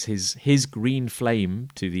lends his green flame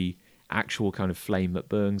to the actual kind of flame that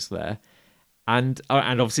burns there. And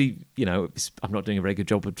obviously, I'm not doing a very good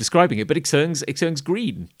job of describing it, but it turns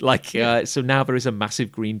green. So now there is a massive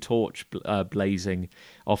green torch blazing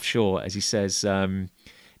offshore, as he says,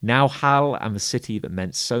 now Hal and the city that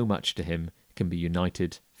meant so much to him can be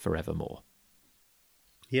united forevermore.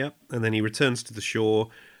 Yeah, and then he returns to the shore,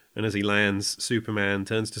 and as he lands, Superman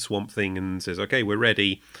turns to Swamp Thing and says, okay, we're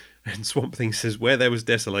ready. And Swamp Thing says, where there was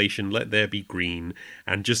desolation, let there be green.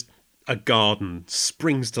 And just a garden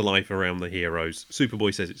springs to life around the heroes.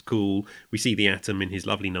 Superboy says it's cool. We see the Atom in his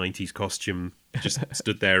lovely 90s costume just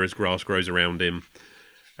stood there as grass grows around him.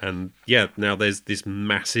 And yeah, now there's this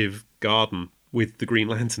massive garden with the Green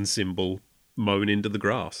Lantern symbol mown into the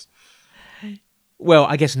grass. Well,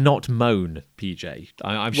 I guess not mown, PJ.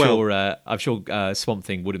 I'm sure Swamp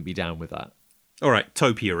Thing wouldn't be down with that. All right,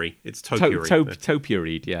 topiary. It's topiary.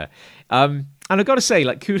 Topiaried, yeah. And I've got to say,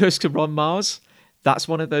 like, kudos to Ron Mars. That's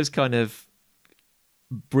one of those kind of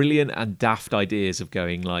brilliant and daft ideas of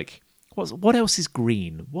going like, what else is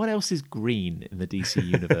green? What else is green in the DC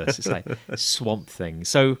universe? It's like Swamp Thing.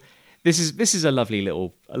 So this is a lovely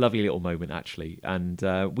little moment actually, and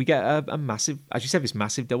we get a massive, as you said, this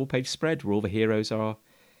massive double page spread where all the heroes are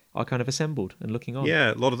kind of assembled and looking on.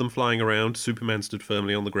 Yeah, a lot of them flying around. Superman stood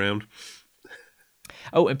firmly on the ground.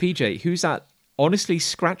 Oh, and PJ, who's that? Honestly,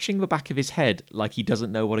 scratching the back of his head like he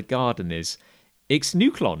doesn't know what a garden is. It's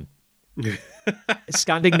Nuklon,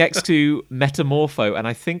 standing next to Metamorpho and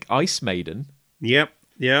I think Ice Maiden. Yep.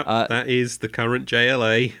 That is the current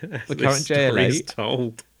JLA. The current JLA is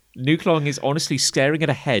told. Nuklon is honestly staring at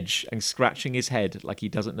a hedge and scratching his head like he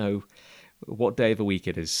doesn't know what day of the week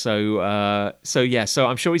it is. So I'm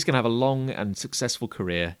sure he's going to have a long and successful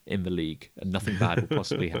career in the league, and nothing bad will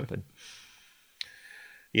possibly happen.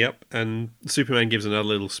 Yep, and Superman gives another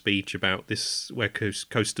little speech about this where Coast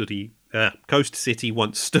City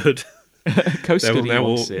once stood. Coast City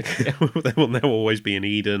once stood. There will now always be an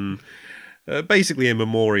Eden, basically a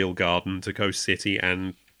memorial garden to Coast City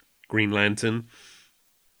and Green Lantern.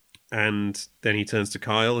 And then he turns to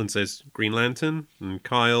Kyle and says, Green Lantern. And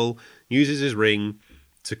Kyle uses his ring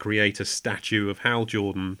to create a statue of Hal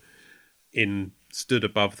Jordan stood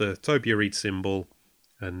above the Topia Reed symbol.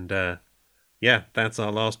 And yeah, that's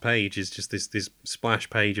our last page, is just this splash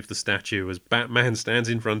page of the statue as Batman stands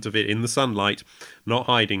in front of it in the sunlight, not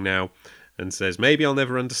hiding now, and says, maybe I'll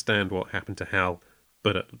never understand what happened to Hal,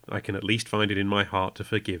 but I can at least find it in my heart to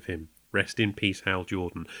forgive him. Rest in peace, Hal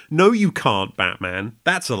Jordan. No, you can't, Batman.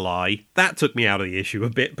 That's a lie. That took me out of the issue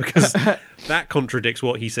a bit, because that contradicts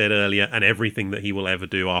what he said earlier and everything that he will ever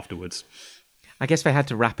do afterwards. I guess they had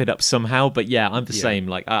to wrap it up somehow, but yeah, I'm the same.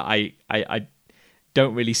 Like, I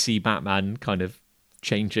don't really see Batman kind of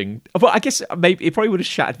changing. Well, I guess maybe it probably would have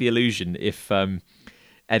shattered the illusion if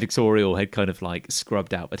editorial had kind of like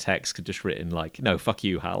scrubbed out the text and just written like, no, fuck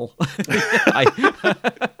you, Hal.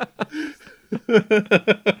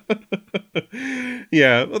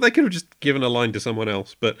 Yeah, well, they could have just given a line to someone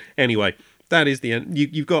else. But anyway, that is the end.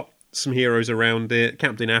 You've got some heroes around it.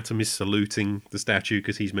 Captain Atom is saluting the statue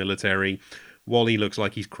because he's military. Wally looks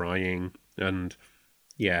like he's crying. And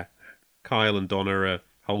yeah, Kyle and Donna are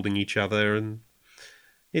holding each other, and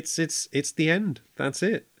it's the end. That's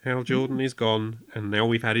it. Hal Jordan is gone, and now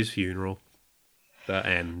we've had his funeral. The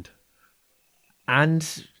end.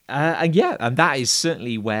 And yeah, and that is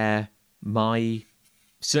certainly where my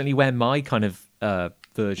kind of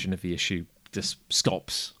version of the issue just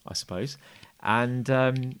stops, I suppose. And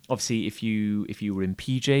obviously, if you were in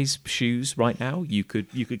PJ's shoes right now, you could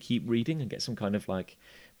keep reading and get some kind of like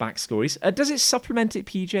backstories. Does it supplement it,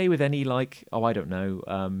 PJ, with any like, I don't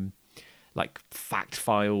know, like fact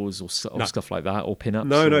files or stuff like that, or pinups?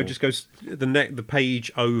 No, it just goes the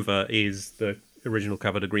page over is the original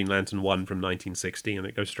cover to Green Lantern 1 from 1960, and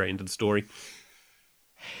it goes straight into the story.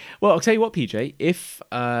 Well, I'll tell you what, PJ, if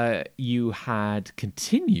you had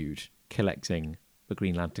continued collecting the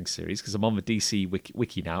Green Lantern series, because I'm on the DC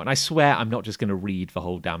wiki now, and I swear I'm not just going to read the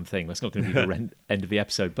whole damn thing. That's not going to be the end of the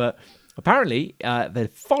episode. But apparently, the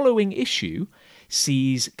following issue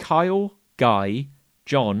sees Kyle, Guy,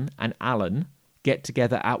 John, and Alan get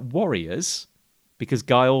together at Warriors because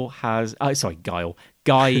Guy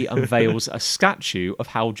unveils a statue of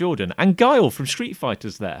Hal Jordan, and Guile from Street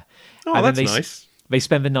Fighter's there. Oh, and that's nice. They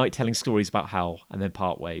spend the night telling stories about Hal, and then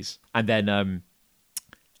part ways, and then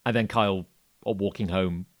Kyle, walking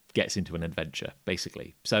home, gets into an adventure,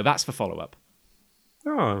 basically. So that's the follow-up.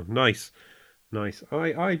 Oh, nice.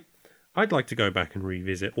 I'd like to go back and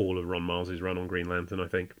revisit all of Ron Miles's run on Green Lantern. I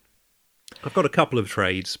think I've got a couple of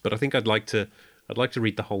trades, but I think I'd like to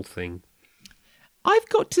read the whole thing. I've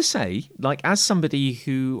got to say, like, as somebody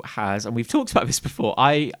who has, and we've talked about this before,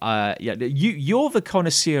 you're the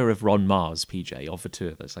connoisseur of Ron Mars, PJ, of the two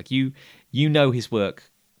of us. Like, you know his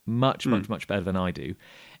work much better than I do.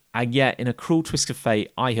 And yet, in a cruel twist of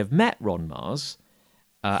fate, I have met Ron Mars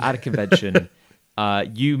at a convention.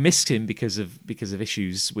 You missed him because of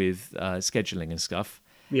issues with scheduling and stuff.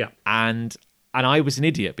 Yeah. And I was an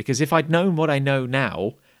idiot, because if I'd known what I know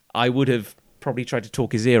now, I would have probably tried to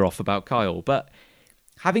talk his ear off about Kyle. But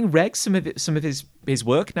having read some of his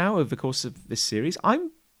work now over the course of this series,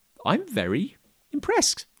 I'm very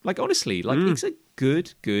impressed. Like, honestly, it's a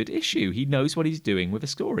good issue. He knows what he's doing with a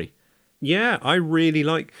story. Yeah, I really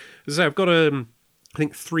like. As I say, I've got I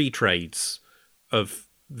think 3 trades of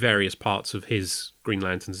various parts of his Green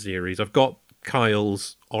Lantern series. I've got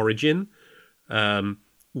Kyle's origin,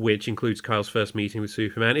 which includes Kyle's first meeting with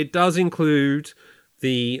Superman. It does include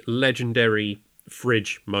the legendary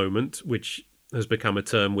fridge moment, which has become a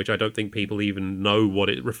term which I don't think people even know what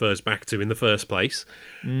it refers back to in the first place.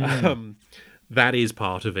 That is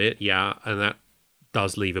part of it, yeah, and that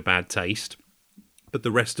does leave a bad taste. But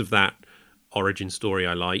the rest of that origin story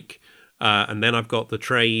I like. And then I've got the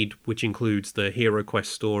trade, which includes the Hero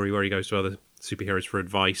Quest story where he goes to other superheroes for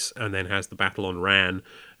advice, and then has the battle on Rann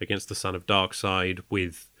against the son of Darkseid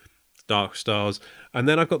with Dark Stars. And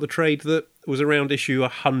then I've got the trade that was around issue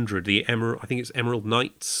 100, I think it's Emerald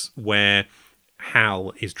Knights, where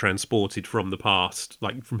Hal is transported from the past,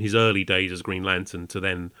 like from his early days as Green Lantern to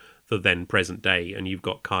the then present day, and you've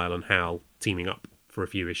got Kyle and Hal teaming up for a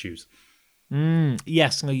few issues.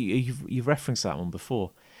 Yes, you've referenced that one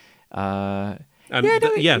before.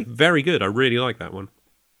 Very good. I really like that one.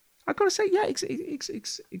 I gotta say, yeah,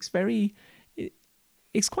 it's very,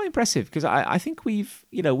 it's quite impressive because I think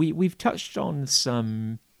we've touched on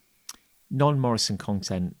some non-Morrison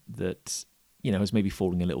content that has maybe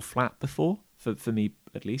falling a little flat before for me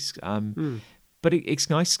at least. But it's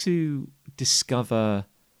nice to discover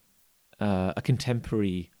a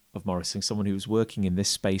contemporary of Morrison, someone who was working in this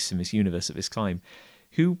space, in this universe at this time,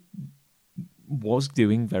 who was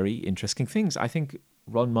doing very interesting things. I think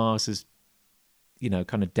Ron Mars has,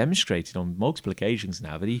 kind of demonstrated on multiple occasions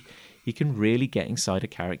now that he can really get inside a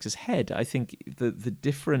character's head. I think the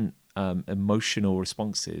different emotional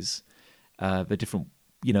responses, the different,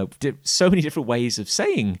 so many different ways of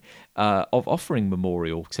saying, of offering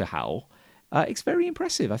memorial to Hal, it's very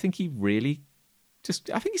impressive. I think he really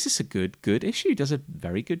I think it's just a good issue. Does a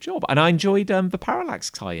very good job. And I enjoyed the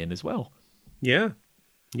Parallax tie-in as well. Yeah,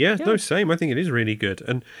 no, same. I think it is really good.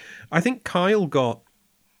 And I think Kyle got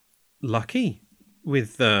lucky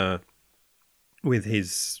with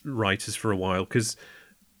his writers for a while, because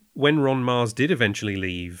when Ron Mars did eventually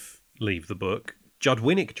leave the book, Judd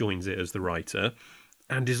Winnick joins it as the writer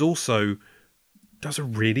and does a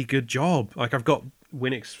really good job. Like, I've got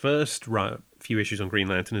Winnick's first few issues on Green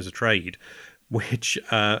Lantern as a trade, which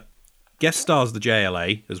guest stars the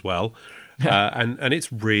JLA as well. And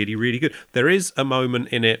it's really, really good. There is a moment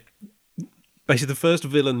in it. Basically, the first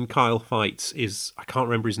villain Kyle fights is, I can't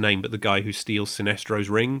remember his name, but the guy who steals Sinestro's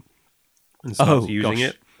ring and starts using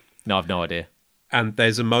it. No, I've no idea. And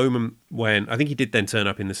there's a moment when, I think he did then turn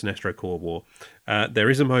up in the Sinestro Corps War. There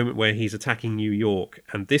is a moment where he's attacking New York.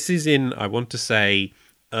 And this is in, I want to say,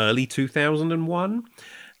 early 2001.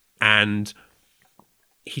 And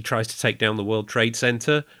he tries to take down the World Trade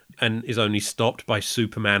Center and is only stopped by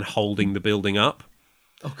Superman holding the building up.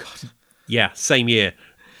 Oh, God. Yeah, same year.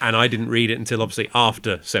 And I didn't read it until obviously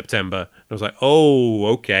after September. I was like, oh,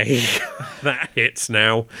 okay. That hits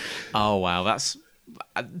now. Oh, wow. That's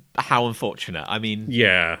how unfortunate. I mean,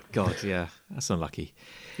 yeah. God, yeah. That's unlucky.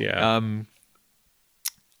 Yeah.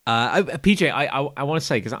 PJ, I want to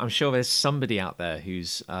say, because I'm sure there's somebody out there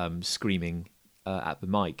who's screaming at the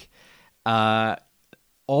mic.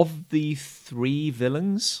 Of the 3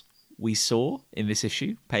 villains we saw in this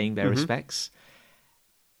issue paying their respects,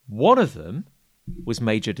 one of them was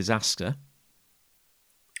Major Disaster.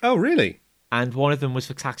 Oh, really? And one of them was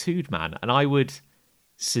the Tattooed Man. And I would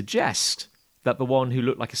suggest that the one who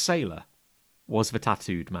looked like a sailor was the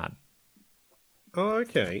Tattooed Man. Oh,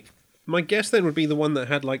 okay. My guess then would be the one that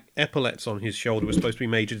had like epaulets on his shoulder was supposed to be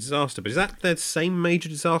Major Disaster. But is that the same Major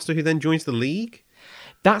Disaster who then joins the League?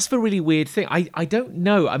 That's the really weird thing. I don't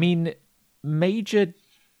know. I mean, Major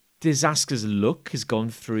Disaster's look has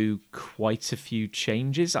gone through quite a few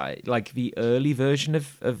changes. Like the early version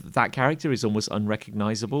of that character is almost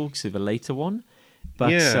unrecognizable to the later one.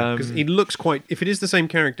 But, yeah, because he looks quite... If it is the same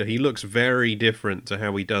character, he looks very different to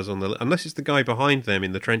how he does on the... Unless it's the guy behind them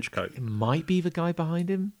in the trench coat. It might be the guy behind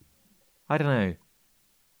him. I don't know.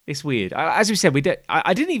 It's weird. As we said,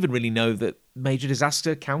 I didn't even really know that Major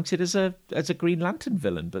Disaster counted as a Green Lantern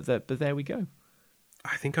villain, but there we go.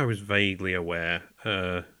 I think I was vaguely aware.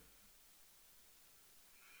 Yeah,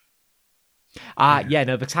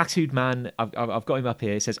 no, the Tattooed Man, I've got him up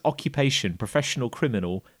here. It says occupation, professional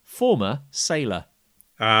criminal, former sailor.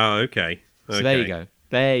 Ah, okay. So there you go.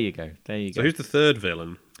 There you go. So who's the third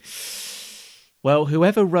villain? Well,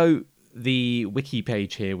 whoever wrote the wiki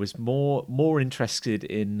page here was more interested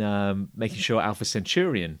in making sure Alpha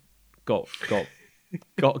Centurion got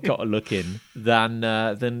a look in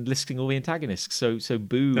than listing all the antagonists. So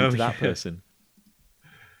boo to that person.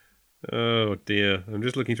 Oh dear! I'm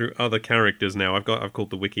just looking through other characters now. I've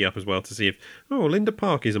called the wiki up as well to see if Linda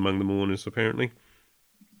Park is among the mourners apparently.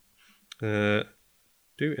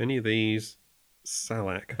 Do any of these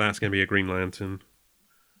Salak? That's going to be a Green Lantern.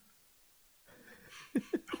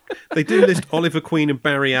 They do list Oliver Queen and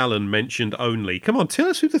Barry Allen mentioned only. Come on, tell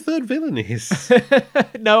us who the third villain is.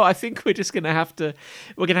 No, I think we're just going to have to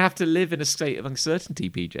live in a state of uncertainty,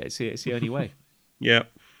 PJ. It's the only way. Yeah.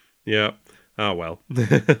 Oh well.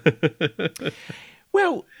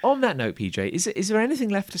 Well, on that note, PJ, is there anything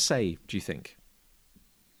left to say? Do you think?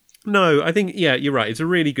 No, I think you're right. It's a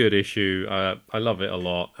really good issue. I love it a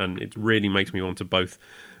lot, and it really makes me want to both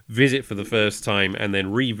visit for the first time and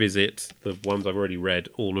then revisit the ones I've already read,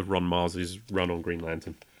 all of Ron Mars's run on Green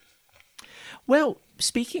Lantern. Well,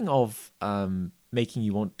 speaking of making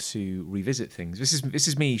you want to revisit things, this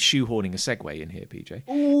is me shoehorning a segue in here, PJ.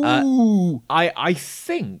 Ooh. I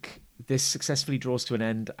think this successfully draws to an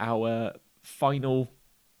end our final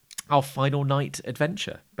night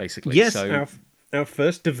adventure, basically. Yes, so, our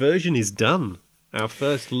first diversion is done. Our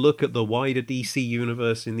first look at the wider DC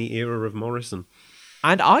universe in the era of Morrison.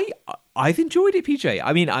 And I've enjoyed it, PJ.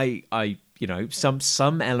 I mean, I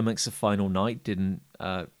some elements of Final Night didn't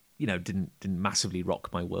massively rock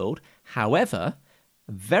my world. However,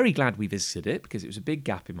 I'm very glad we visited it because it was a big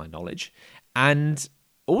gap in my knowledge, and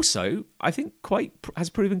also I think has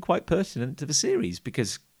proven quite pertinent to the series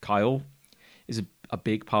because Kyle is a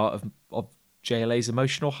big part of JLA's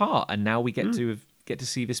emotional heart, and now we get to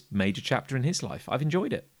see this major chapter in his life. I've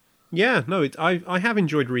enjoyed it. Yeah, no, I have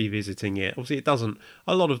enjoyed revisiting it. Obviously, it doesn't.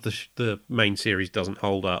 A lot of the main series doesn't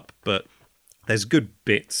hold up, but there's good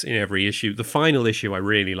bits in every issue. The final issue I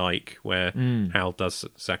really like, where Hal does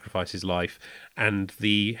sacrifice his life, and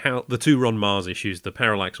the two Ron Mars issues, the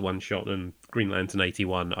Parallax one shot and Green Lantern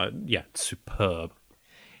 81. Superb.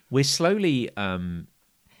 We're slowly.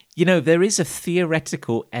 There is a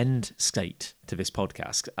theoretical end state to this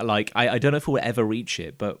podcast. Like, I don't know if we'll ever reach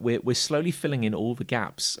it, but we're slowly filling in all the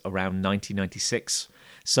gaps around 1996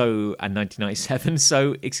 and 1997.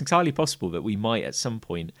 So it's entirely possible that we might at some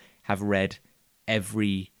point have read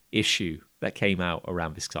every issue that came out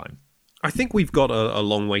around this time. I think we've got a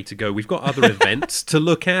long way to go. We've got other events to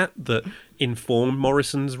look at that inform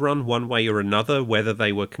Morrison's run one way or another, whether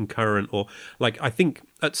they were concurrent or... I think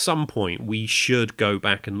at some point we should go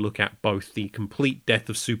back and look at both the complete Death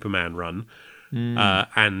of Superman run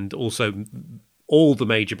and also all the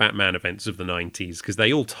major Batman events of the 90s, because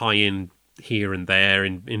they all tie in here and there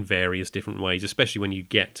in various different ways, especially when you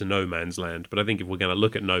get to No Man's Land. But I think if we're going to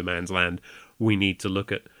look at No Man's Land, we need to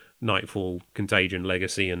look at Nightfall, Contagion,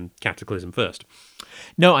 Legacy, and Cataclysm first.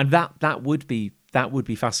 No, and that would be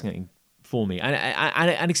fascinating for me.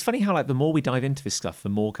 And it's funny how the more we dive into this stuff, the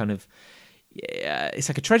more kind of it's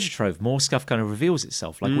like a treasure trove. More stuff kind of reveals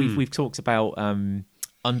itself. Like we've talked about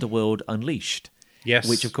Underworld Unleashed, yes,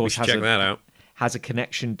 which of course has a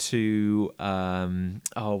connection to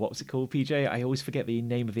what was it called, PJ? I always forget the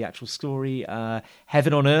name of the actual story.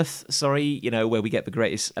 Heaven on Earth, where we get the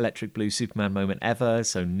greatest Electric Blue Superman moment ever.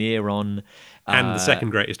 So Neron, and the second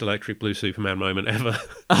greatest Electric Blue Superman moment ever.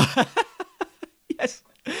 Yes,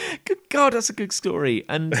 good God, that's a good story.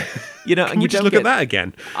 And Can and you just look at that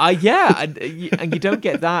again? And you don't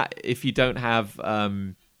get that if you don't have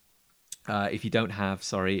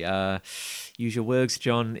use your words,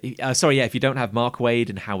 John. If you don't have Mark Waid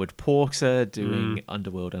and Howard Porter doing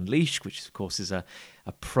Underworld Unleashed, which of course is a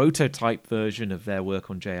prototype version of their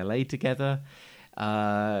work on JLA together.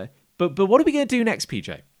 But what are we going to do next,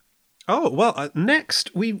 PJ? Oh well,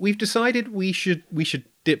 next we've decided we should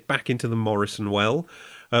dip back into the Morrison well.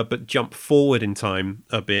 But jump forward in time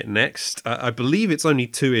a bit next. I believe it's only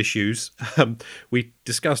 2 issues. We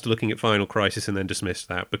discussed looking at Final Crisis and then dismissed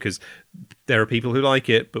that because there are people who like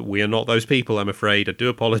it, but we are not those people, I'm afraid. I do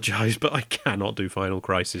apologise, but I cannot do Final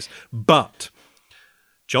Crisis. But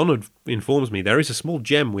John informs me there is a small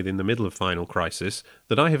gem within the middle of Final Crisis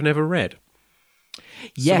that I have never read.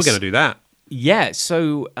 Yes. So we're going to do that. Yeah,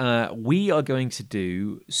 so we are going to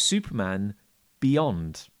do Superman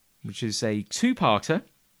Beyond, which is a 2-parter.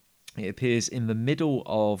 It appears in the middle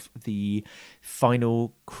of the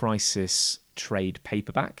Final Crisis trade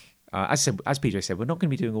paperback. As PJ said, we're not going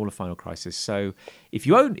to be doing all of Final Crisis. So if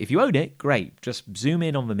you own it, great. Just zoom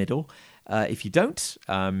in on the middle. If you don't,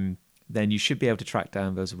 then you should be able to track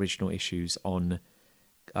down those original issues on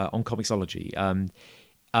Comixology.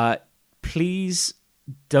 Please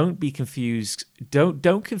don't be confused.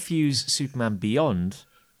 Don't confuse Superman Beyond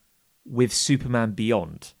with Superman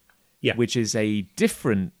Beyond, which is a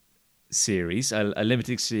different series, a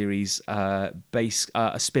limited series based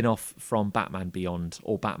a spin-off from Batman Beyond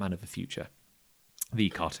or Batman of the Future, the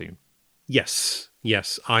cartoon. Yes.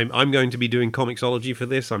 I'm going to be doing Comixology for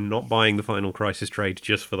this. I'm not buying the Final Crisis trade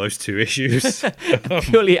just for those 2 issues.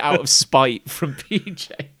 Purely out of spite from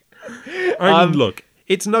PJ. Look,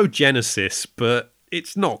 it's no Genesis, but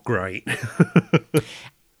it's not great.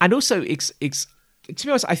 And also, it's to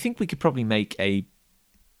be honest, I think we could probably make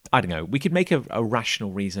we could make a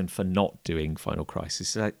rational reason for not doing Final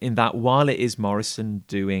Crisis, in that while it is Morrison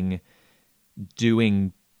doing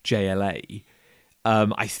JLA,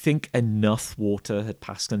 I think enough water had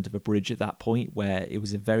passed under the bridge at that point where it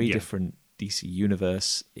was a very different DC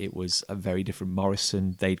universe. It was a very different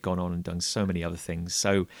Morrison. They'd gone on and done so many other things.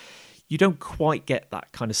 So you don't quite get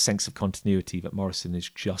that kind of sense of continuity that Morrison is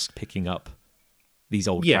just picking up these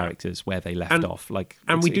old characters where they left off.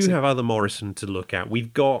 And we do have other Morrison to look at.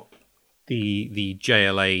 We've got the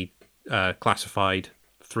JLA classified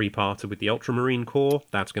 3-parter with the Ultramarine Corps.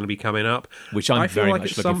 That's going to be coming up. Which I'm very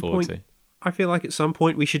much looking forward to. I feel like at some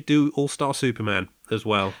point we should do All-Star Superman as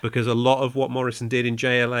well, because a lot of what Morrison did in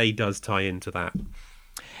JLA does tie into that.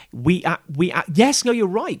 Yes, no, you're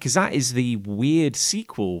right, because that is the weird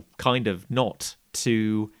sequel, kind of not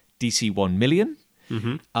to DC 1 million.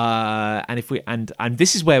 Mm-hmm. And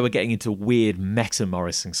this is where we're getting into weird meta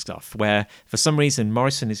Morrison stuff, where for some reason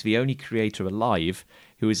Morrison is the only creator alive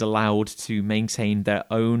who is allowed to maintain their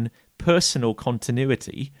own personal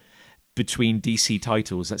continuity between DC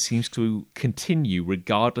titles that seems to continue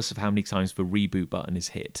regardless of how many times the reboot button is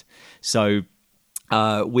hit. So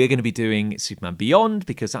we're going to be doing Superman Beyond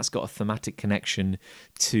because that's got a thematic connection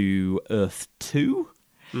to Earth 2.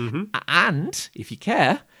 Mm-hmm. And if you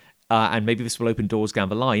care, and maybe this will open doors down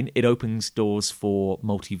the line, it opens doors for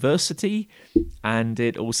Multiversity, and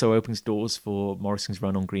it also opens doors for Morrison's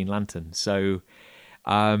run on Green Lantern. So,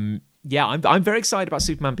 yeah, I'm very excited about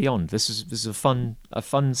Superman Beyond. This is a fun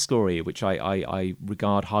story which I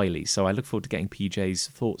regard highly. So I look forward to getting PJ's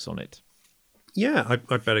thoughts on it. Yeah,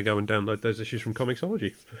 I'd better go and download those issues from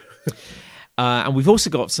Comixology. And we've also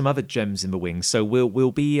got some other gems in the wings, so we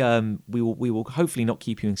will hopefully not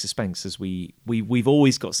keep you in suspense as we've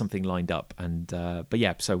always got something lined up. And but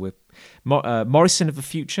yeah, so we're Morrison of the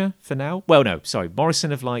future for now. Well, no, sorry,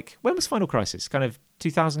 Morrison of when was Final Crisis? Kind of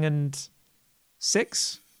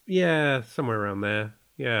 2006. Yeah, somewhere around there.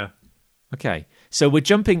 Yeah. Okay, so we're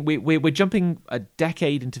jumping a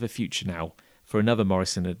decade into the future now for another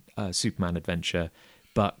Morrison Superman adventure,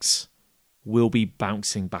 but we'll be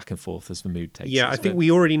bouncing back and forth as the mood takes us. Yeah, I think we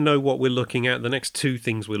already know what we're looking at. The next two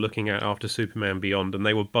things we're looking at after Superman Beyond, and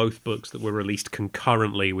they were both books that were released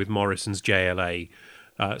concurrently with Morrison's JLA.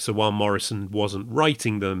 So while Morrison wasn't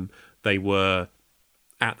writing them, they were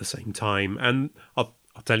at the same time. And I'll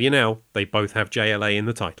tell you now, they both have JLA in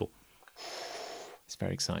the title. It's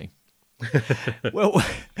very exciting. Well,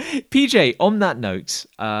 PJ, on that note,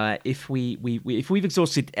 if we've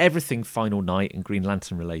exhausted everything Final Night and Green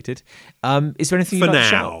Lantern related, is there anything you'd like to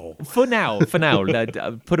shout? For now,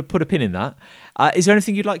 put a pin in that. Is there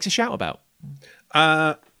anything you'd like to shout about?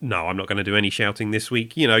 No, I'm not going to do any shouting this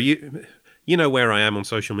week. You know where I am on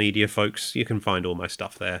social media, folks. You can find all my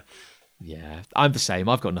stuff there. Yeah, I'm the same.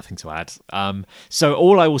 I've got nothing to add. So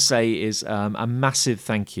all I will say is a massive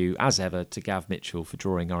thank you, as ever, to Gav Mitchell for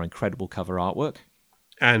drawing our incredible cover artwork.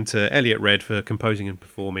 And to Elliot Red for composing and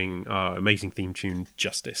performing our amazing theme tune,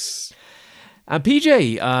 Justice. And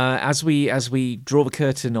PJ, as we draw the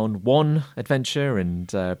curtain on one adventure and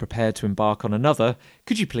prepare to embark on another,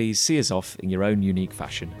 could you please see us off in your own unique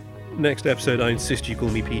fashion? Next episode, I insist you call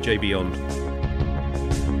me PJ Beyond.